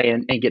plug and play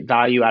and get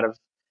value out of,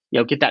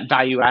 get that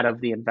value out of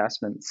the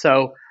investment.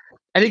 So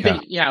I think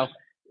that,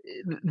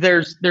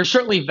 there's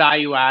certainly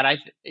value add.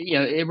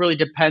 It really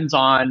depends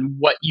on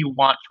what you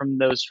want from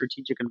those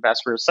strategic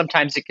investors.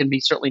 Sometimes it can be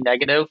certainly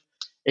negative.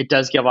 It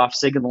does give off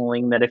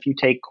signaling that if you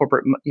take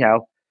corporate,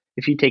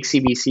 if you take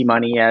CVC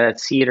money at a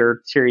seed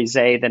or Series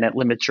A, then it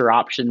limits your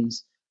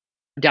options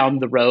down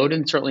the road.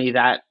 And certainly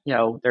that,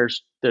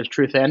 there's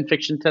truth and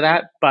fiction to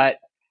that. But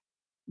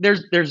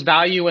there's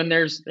value and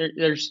there's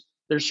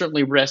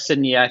certainly risks.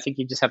 And I think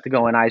you just have to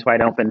go in eyes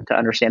wide open to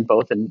understand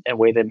both and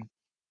weigh them.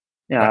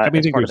 As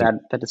part of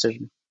that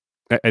decision.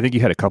 I think you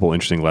had a couple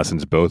interesting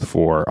lessons, both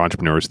for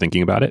entrepreneurs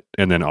thinking about it,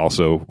 and then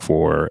also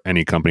for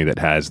any company that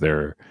has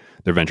their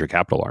venture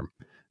capital arm.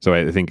 So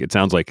I think it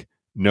sounds like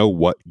know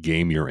what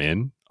game you're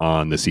in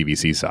on the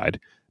CVC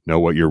side, know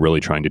what you're really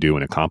trying to do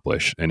and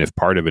accomplish. And if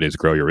part of it is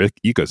grow your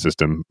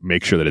ecosystem,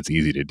 make sure that it's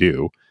easy to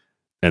do.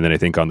 And then I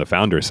think on the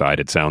founder side,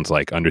 it sounds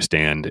like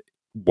understand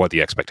what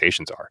the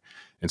expectations are.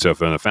 And so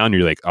if I'm a founder,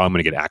 you're like, oh, I'm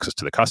going to get access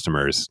to the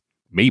customers,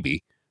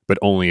 maybe, but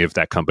only if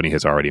that company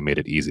has already made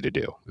it easy to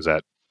do. Is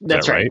that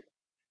That's right. right?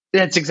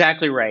 That's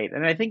exactly right.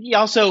 And I think you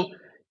also,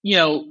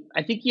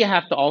 I think you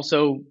have to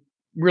also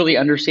really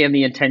understand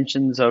the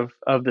intentions of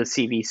the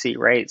CVC,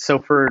 right?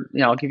 So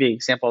I'll give you an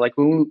example. Like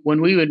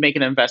when we would make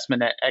an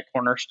investment at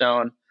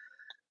Cornerstone,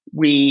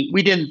 we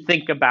didn't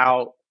think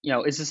about,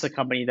 is this a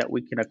company that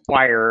we can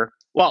acquire?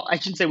 Well, I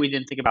shouldn't say we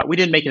didn't think about it. We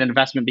didn't make an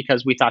investment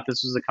because we thought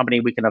this was a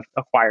company we can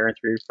acquire in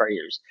 3 or 4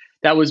 years.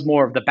 That was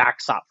more of the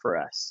backstop for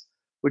us,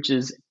 which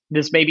is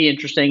this may be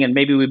interesting and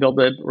maybe we build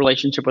a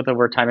relationship with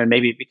over time and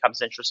maybe it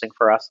becomes interesting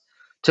for us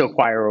to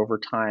acquire over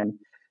time.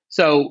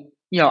 So,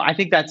 I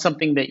think that's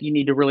something that you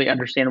need to really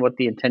understand what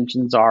the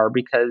intentions are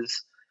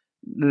because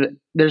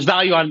there's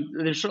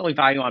certainly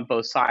value on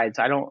both sides.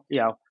 I don't,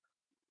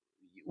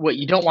 what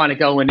you don't want to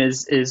go in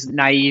is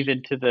naive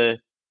into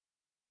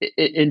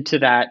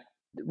that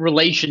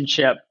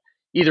relationship,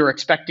 either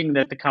expecting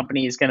that the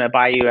company is going to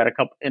buy you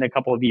in a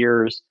couple of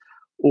years,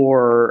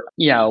 or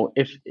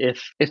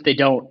if they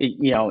don't,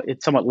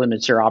 it somewhat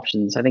limits your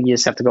options. I think you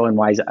just have to go in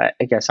eyes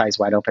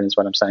wide open is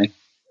what I'm saying.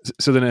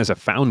 So then as a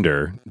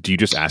founder, do you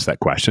just ask that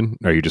question?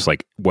 Are you just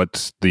like,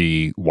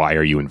 why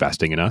are you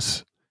investing in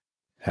us?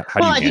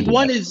 How do you I think handle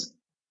one that? is,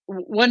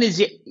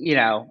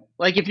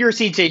 like if you're a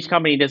seed stage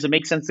company, does it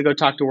make sense to go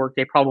talk to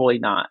Workday? Probably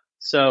not.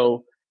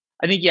 So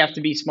I think you have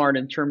to be smart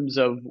in terms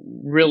of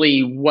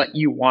really what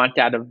you want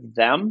out of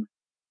them,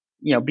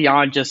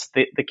 beyond just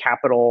the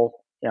capital.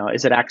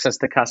 Is it access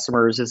to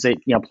customers? Is it,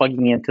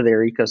 plugging into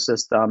their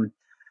ecosystem?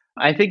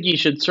 I think you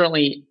should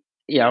certainly,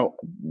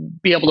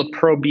 be able to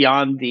probe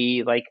beyond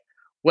the, like,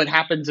 what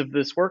happens if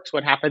this works?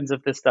 What happens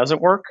if this doesn't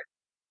work?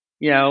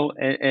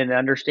 And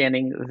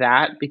understanding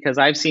that, because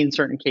I've seen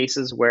certain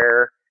cases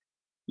where,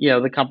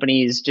 the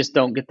companies just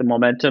don't get the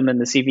momentum and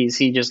the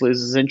CVC just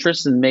loses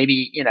interest. And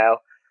maybe,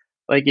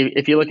 like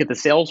if you look at the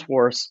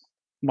Salesforce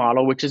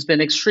model, which has been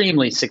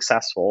extremely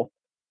successful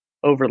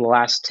over the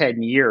last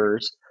 10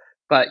 years,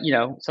 but,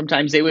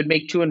 sometimes they would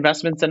make 2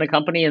 investments in a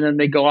company and then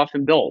they go off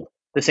and build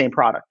the same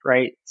product,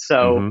 right?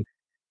 So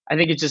I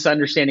think it's just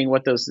understanding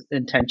what those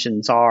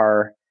intentions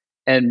are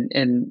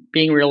and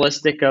being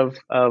realistic of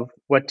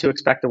what to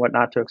expect and what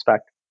not to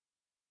expect.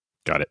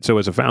 Got it. So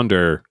as a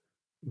founder,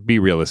 be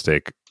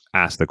realistic,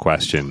 ask the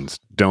questions,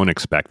 don't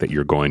expect that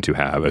you're going to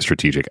have a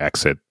strategic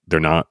exit.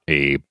 They're not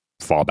a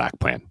fallback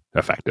plan,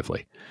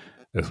 effectively,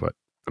 is what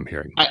I'm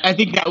hearing. I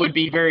think that would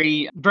be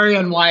very, very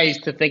unwise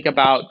to think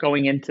about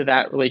going into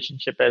that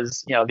relationship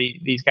as,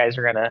 these guys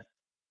are gonna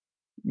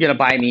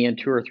buy me in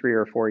 2 or 3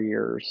 or 4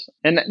 years,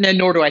 and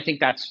nor do I think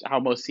that's how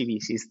most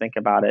CVCs think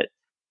about it.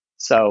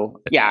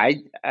 So yeah,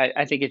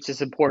 I think it's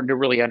just important to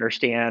really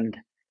understand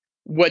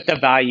what the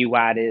value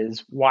add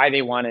is, why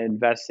they want to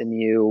invest in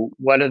you,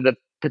 what are the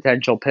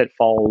potential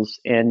pitfalls,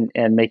 and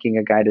making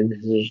a guided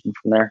decision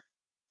from there.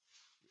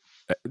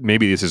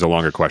 Maybe this is a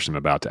longer question I'm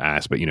about to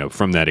ask, but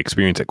from that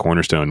experience at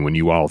Cornerstone, when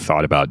you all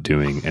thought about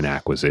doing an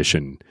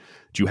acquisition,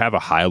 do you have a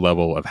high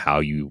level of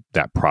how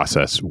that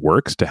process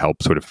works to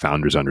help sort of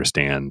founders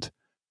understand,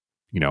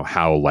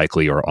 how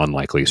likely or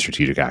unlikely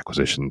strategic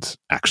acquisitions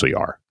actually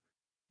are?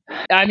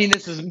 I mean,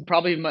 this is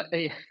probably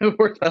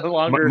worth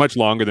a much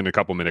longer than a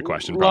couple minute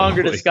question.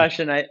 Longer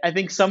discussion. I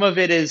think some of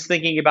it is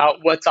thinking about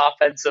what's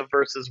offensive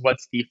versus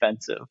what's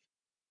defensive.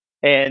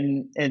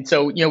 And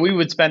so, we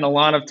would spend a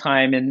lot of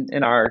time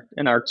in our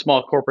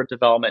small corporate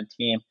development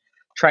team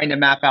trying to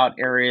map out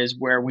areas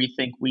where we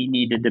think we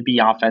needed to be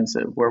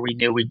offensive, where we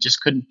knew we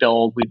just couldn't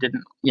build. We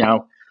didn't,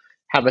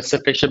 have a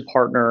sufficient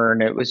partner,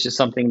 and it was just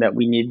something that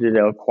we needed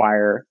to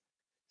acquire.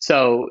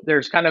 So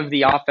there's kind of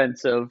the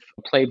offensive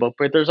playbook,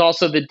 but there's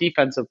also the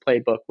defensive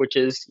playbook, which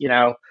is,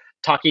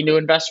 talking to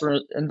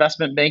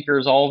investment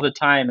bankers all the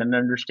time and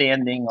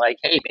understanding like,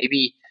 hey,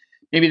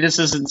 maybe this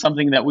isn't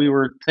something that we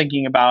were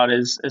thinking about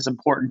as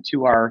important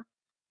to our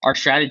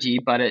strategy,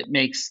 but it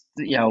makes,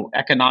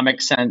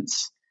 economic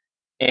sense.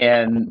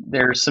 And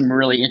there's some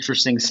really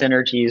interesting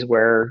synergies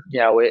where,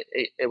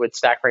 it would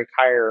stack right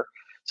higher.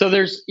 So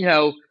there's,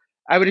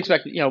 I would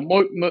expect,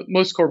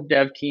 most corp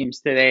dev teams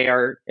today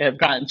have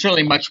gotten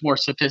certainly much more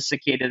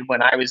sophisticated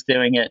when I was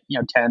doing it,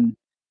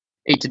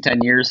 8 to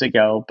 10 years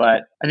ago.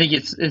 But I think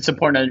it's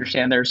important to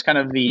understand there's kind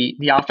of the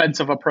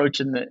offensive approach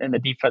and the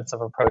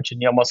defensive approach,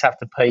 and you almost have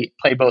to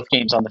play both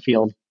games on the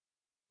field.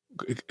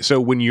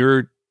 So when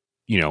you're,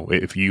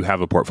 if you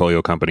have a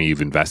portfolio company,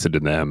 you've invested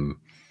in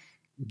them,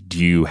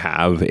 do you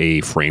have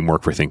a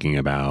framework for thinking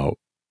about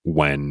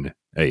when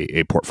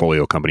a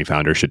portfolio company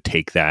founder should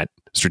take that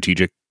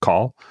strategic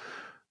call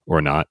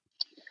or not?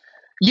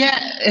 Yeah,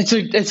 it's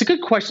a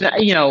good question.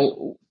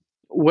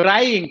 What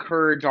I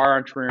encourage our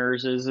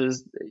entrepreneurs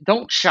is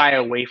don't shy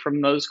away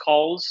from those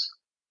calls.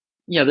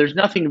 There's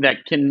nothing that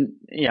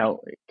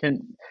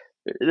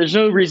there's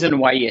no reason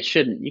why you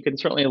shouldn't. You can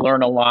certainly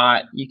learn a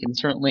lot. You can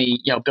certainly,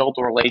 build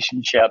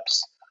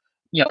relationships.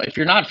 If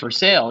you're not for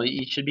sale,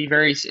 you should be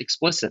very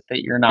explicit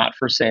that you're not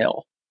for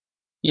sale.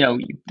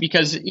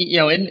 Because,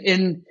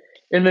 in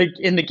in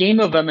the game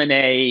of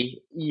M&A,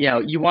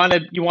 you want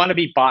to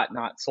be bought,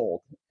 not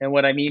sold. And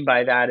what I mean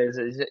by that is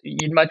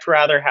you'd much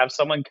rather have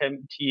someone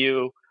come to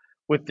you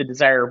with the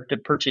desire to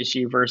purchase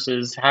you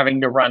versus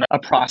having to run a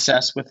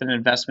process with an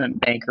investment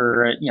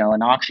banker,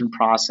 an auction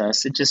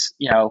process. It just,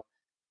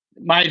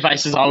 my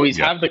advice is always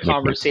Yeah, have the makes sense.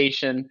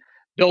 conversation,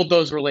 build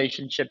those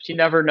relationships. You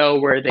never know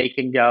where they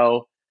can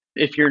go.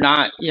 If you're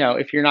not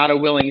a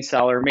willing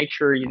seller, make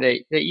sure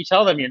that you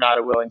tell them you're not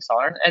a willing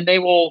seller, and they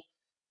will.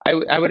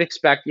 I would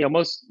expect,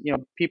 most,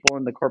 people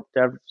in the corp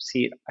dev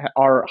seat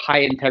are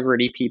high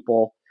integrity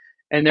people,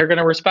 and they're going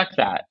to respect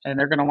that, and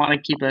they're going to want to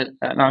keep an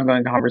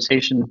ongoing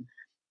conversation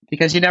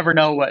because you never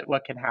know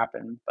what can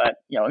happen. But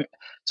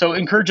so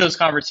encourage those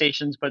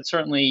conversations, but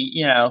certainly,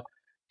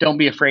 don't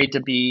be afraid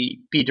to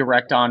be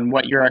direct on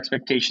what your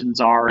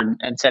expectations are,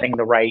 and setting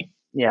the right,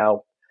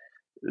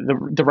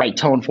 the right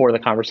tone for the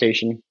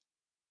conversation.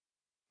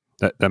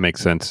 That makes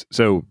sense.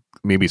 So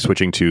maybe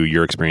switching to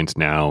your experience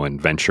now in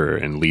venture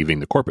and leaving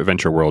the corporate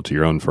venture world to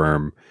your own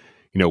firm,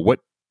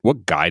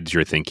 what guides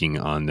your thinking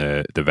on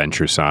the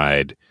venture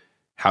side?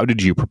 How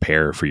did you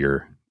prepare for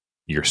your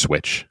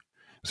switch?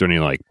 Is there any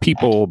like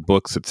people,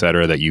 books, et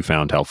cetera, that you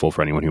found helpful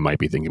for anyone who might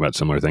be thinking about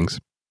similar things?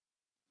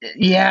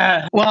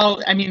 Yeah.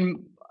 Well, I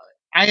mean,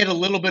 I had a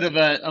little bit of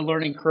a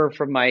learning curve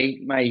from my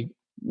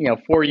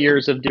 4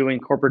 years of doing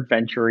corporate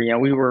venture.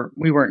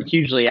 We weren't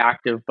hugely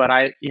active, but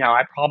I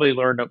probably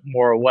learned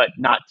more what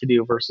not to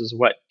do versus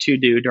what to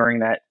do during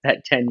that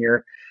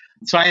tenure.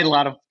 So I had a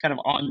lot of kind of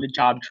on the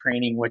job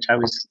training, which I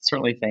was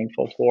certainly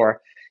thankful for.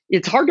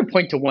 It's hard to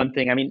point to one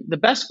thing. I mean, the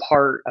best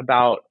part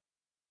about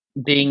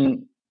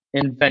being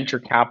in venture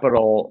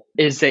capital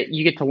is that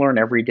you get to learn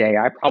every day.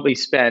 I probably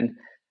spend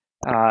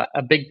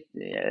a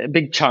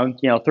big chunk,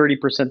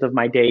 30% of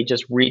my day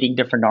just reading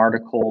different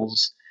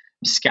articles,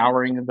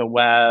 scouring the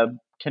web,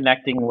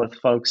 connecting with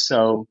folks.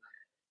 So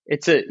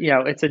it's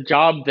a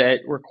job that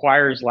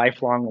requires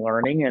lifelong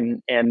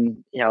learning,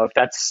 and if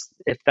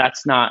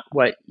that's not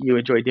what you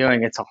enjoy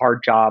doing, it's a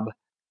hard job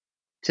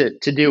to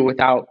do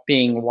without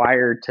being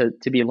wired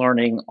to be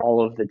learning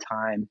all of the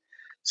time.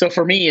 So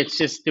for me, it's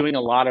just doing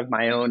a lot of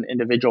my own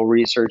individual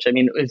research. I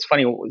mean, it's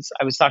funny.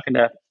 I was talking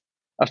to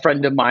a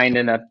friend of mine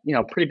in a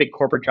pretty big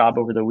corporate job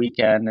over the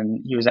weekend,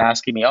 and he was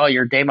asking me, "Oh,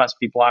 your day must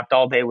be blocked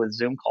all day with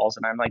Zoom calls,"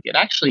 and I'm like, "It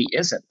actually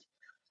isn't.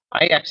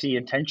 I actually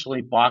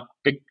intentionally block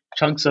big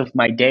chunks of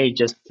my day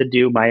just to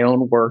do my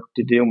own work,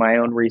 to do my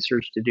own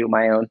research, to do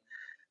my own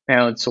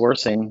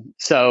sourcing."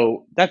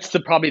 So that's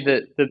probably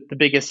the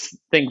biggest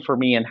thing for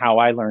me and how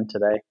I learn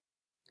today.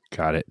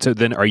 Got it. So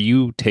then are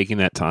you taking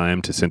that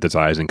time to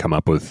synthesize and come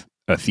up with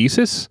a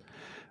thesis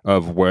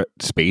of what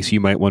space you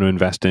might want to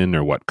invest in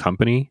or what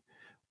company?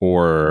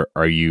 Or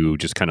are you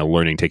just kind of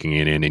learning, taking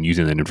it in and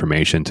using that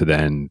information to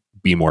then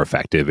be more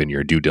effective in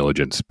your due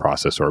diligence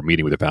process or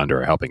meeting with a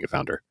founder or helping a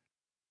founder?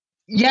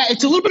 Yeah,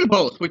 it's a little bit of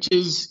both, which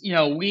is,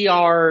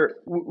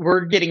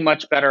 we're getting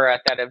much better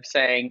at that, of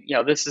saying,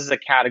 this is a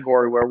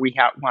category where we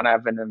want to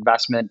have an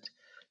investment.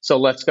 So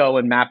let's go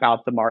and map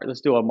out the market.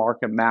 Let's do a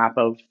market map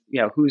of,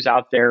 who's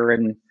out there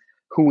and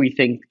who we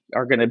think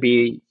are going to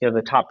be,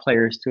 the top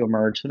players to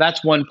emerge. So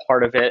that's one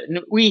part of it.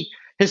 And we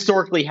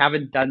historically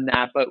haven't done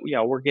that, but,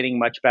 we're getting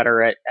much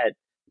better at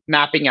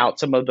mapping out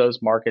some of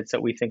those markets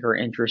that we think are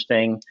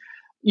interesting.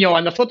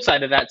 On the flip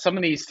side of that, some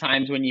of these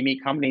times when you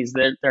meet companies,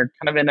 they're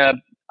kind of in a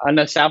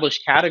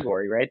unestablished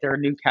category, right? They're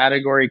new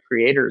category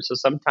creators. So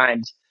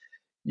sometimes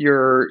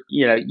you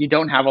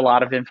don't have a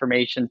lot of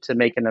information to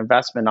make an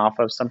investment off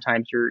of.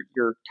 Sometimes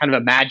you're kind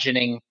of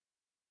imagining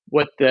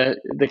what the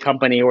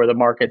company or the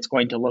market's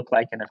going to look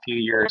like in a few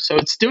years. So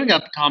it's doing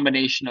a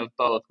combination of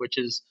both, which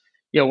is,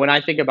 when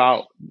I think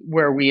about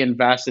where we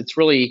invest, it's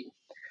really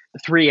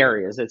three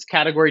areas. It's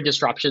category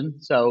disruption.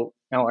 So,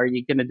 are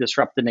you going to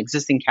disrupt an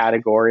existing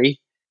category?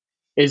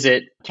 Is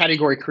it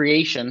category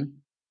creation?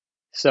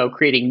 So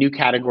creating new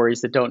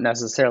categories that don't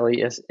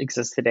necessarily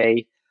exist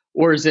today.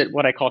 Or is it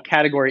what I call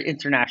category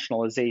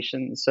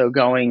internationalization? So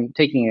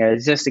taking an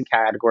existing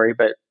category,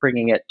 but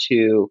bringing it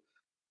to,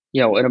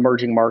 an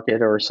emerging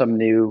market or some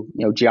new,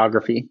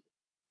 geography.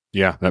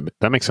 Yeah,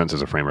 that makes sense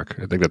as a framework.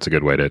 I think that's a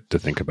good way to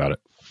think about it.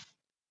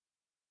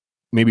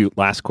 Maybe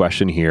last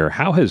question here.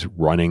 How has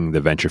running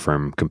the venture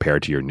firm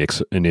compared to your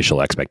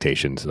initial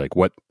expectations? Like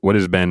what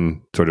has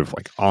been sort of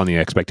like on the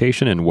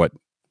expectation, and what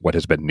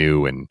has been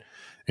new and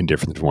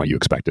different from what you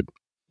expected?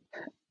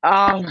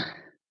 I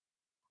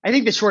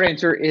think the short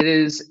answer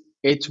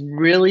it's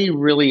really,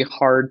 really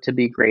hard to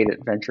be great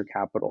at venture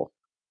capital.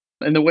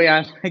 And the way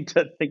I like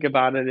to think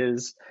about it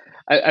is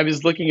I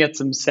was looking at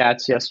some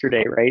stats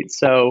yesterday, right?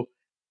 So,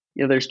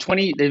 there's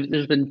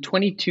been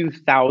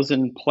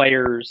 22,000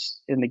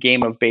 players in the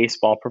game of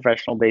baseball,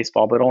 professional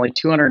baseball, but only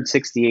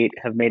 268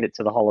 have made it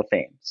to the Hall of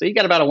Fame. So you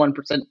got about a 1%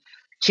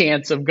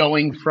 chance of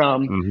going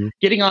from Mm-hmm.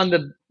 getting on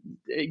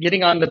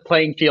the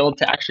playing field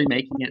to actually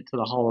making it to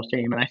the Hall of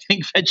Fame. And I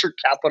think venture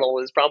capital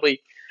is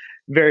probably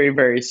very,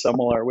 very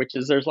similar, which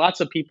is there's lots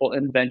of people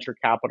in venture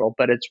capital,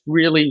 but it's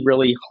really,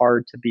 really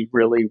hard to be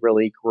really,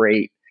 really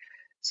great.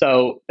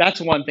 So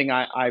that's one thing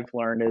I've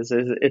learned is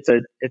it's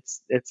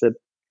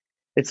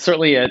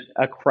certainly a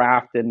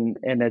craft, and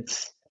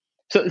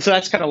so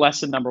that's kind of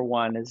lesson number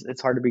one is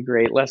it's hard to be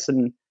great.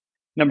 Lesson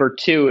number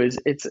two is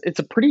it's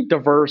a pretty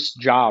diverse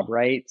job,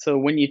 right? So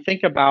when you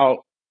think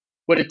about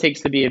what it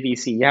takes to be a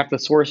VC, you have to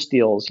source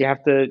deals, you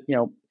have to,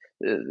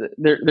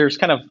 there's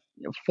kind of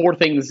four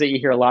things that you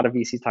hear a lot of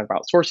VCs talk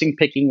about: sourcing,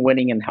 picking,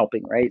 winning, and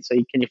helping, right? So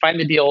can you find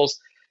the deals?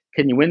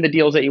 Can you win the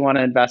deals that you want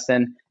to invest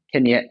in?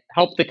 Can you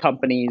help the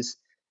companies?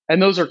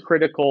 And those are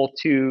critical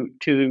to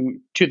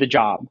the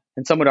job.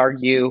 And some would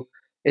argue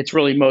it's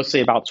really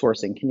mostly about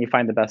sourcing. Can you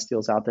find the best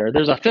deals out there?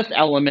 There's a fifth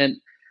element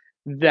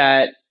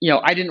that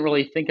I didn't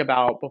really think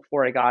about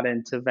before I got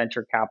into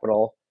venture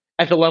capital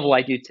at the level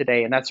I do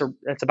today, and that's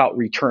about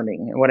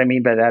returning. And what I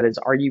mean by that is,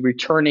 are you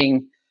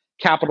returning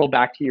capital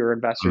back to your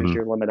investors, Mm-hmm.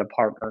 your limited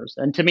partners?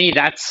 And to me,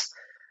 that's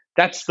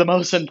the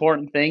most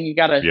important thing. You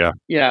gotta,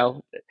 Yeah.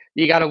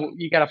 you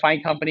gotta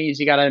find companies,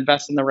 you gotta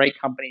invest in the right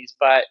companies,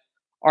 but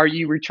are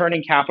you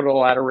returning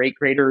capital at a rate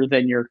greater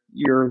than your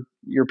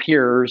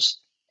peers?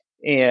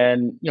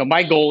 And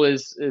my goal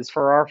is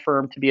for our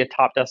firm to be a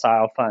top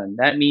decile fund.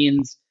 That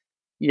means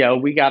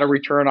we got a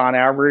return on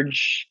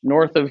average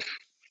north of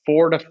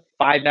 4 to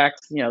 5x.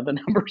 The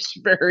numbers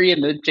vary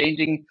and they're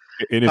changing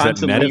And is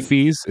constantly. that net of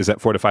fees? Is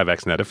that 4 to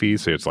 5x net of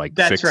fees? So it's like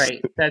That's 6.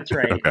 right. That's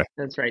right. Okay.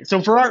 That's right. So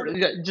for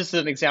just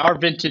an example, our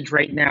vintage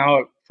right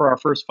now for our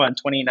first fund,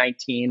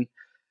 2019,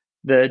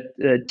 the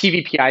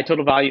TVPI,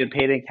 total value of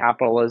paid-in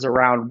capital, is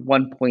around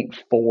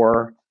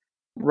 1.4.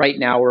 Right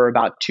now we're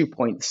about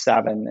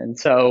 2.7, and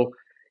so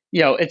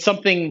it's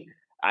something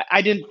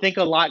I didn't think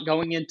a lot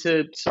going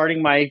into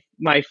starting my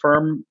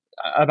firm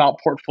about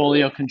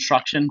portfolio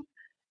construction.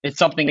 It's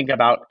something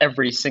about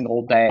every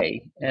single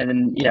day,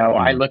 and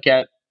I look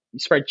at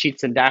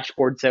spreadsheets and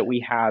dashboards that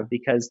we have,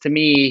 because to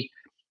me,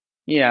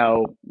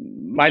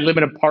 my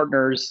limited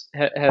partners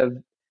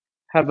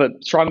have a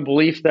strong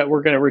belief that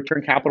we're going to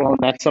return capital, and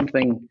that's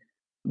something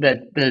that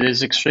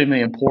is extremely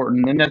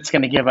important, and that's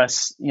going to give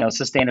us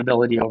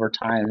sustainability over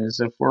time. Is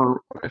if we're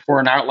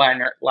an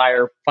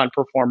outlier fund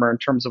performer in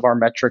terms of our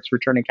metrics,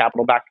 returning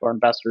capital back to our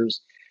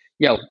investors,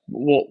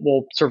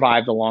 we'll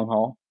survive the long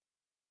haul.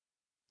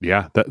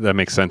 Yeah, that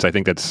makes sense. I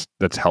think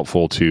that's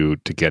helpful to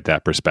get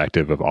that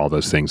perspective of all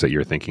those things that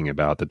you're thinking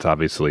about. That's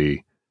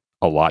obviously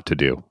a lot to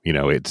do.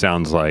 It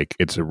sounds like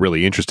it's a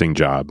really interesting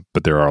job,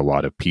 but there are a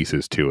lot of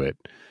pieces to it.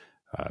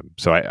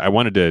 So I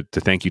wanted to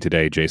thank you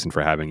today, Jason,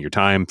 for having your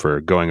time, for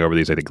going over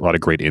these. I think a lot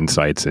of great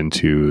insights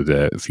into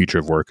the future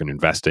of work and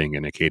investing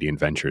in Acadian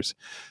Ventures.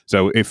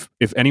 So if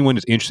anyone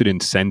is interested in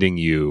sending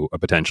you a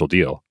potential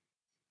deal,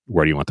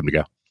 where do you want them to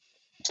go?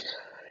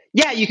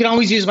 Yeah, you can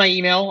always use my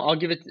email. I'll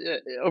give it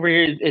over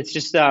here. It's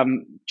just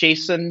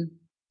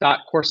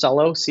jason.corsello,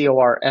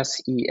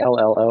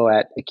 CORSELLO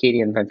at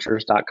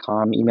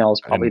acadianventures.com. Email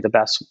is probably the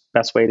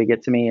best way to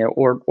get to me,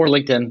 or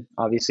LinkedIn,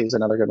 obviously, is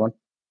another good one.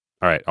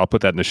 All right. I'll put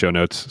that in the show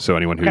notes so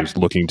anyone who's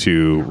looking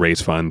to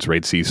raise funds,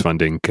 raise seed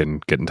funding, can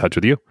get in touch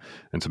with you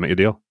and submit your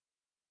deal.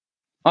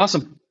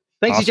 Awesome.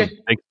 Thanks, awesome. EJ.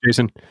 Thanks,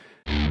 Jason.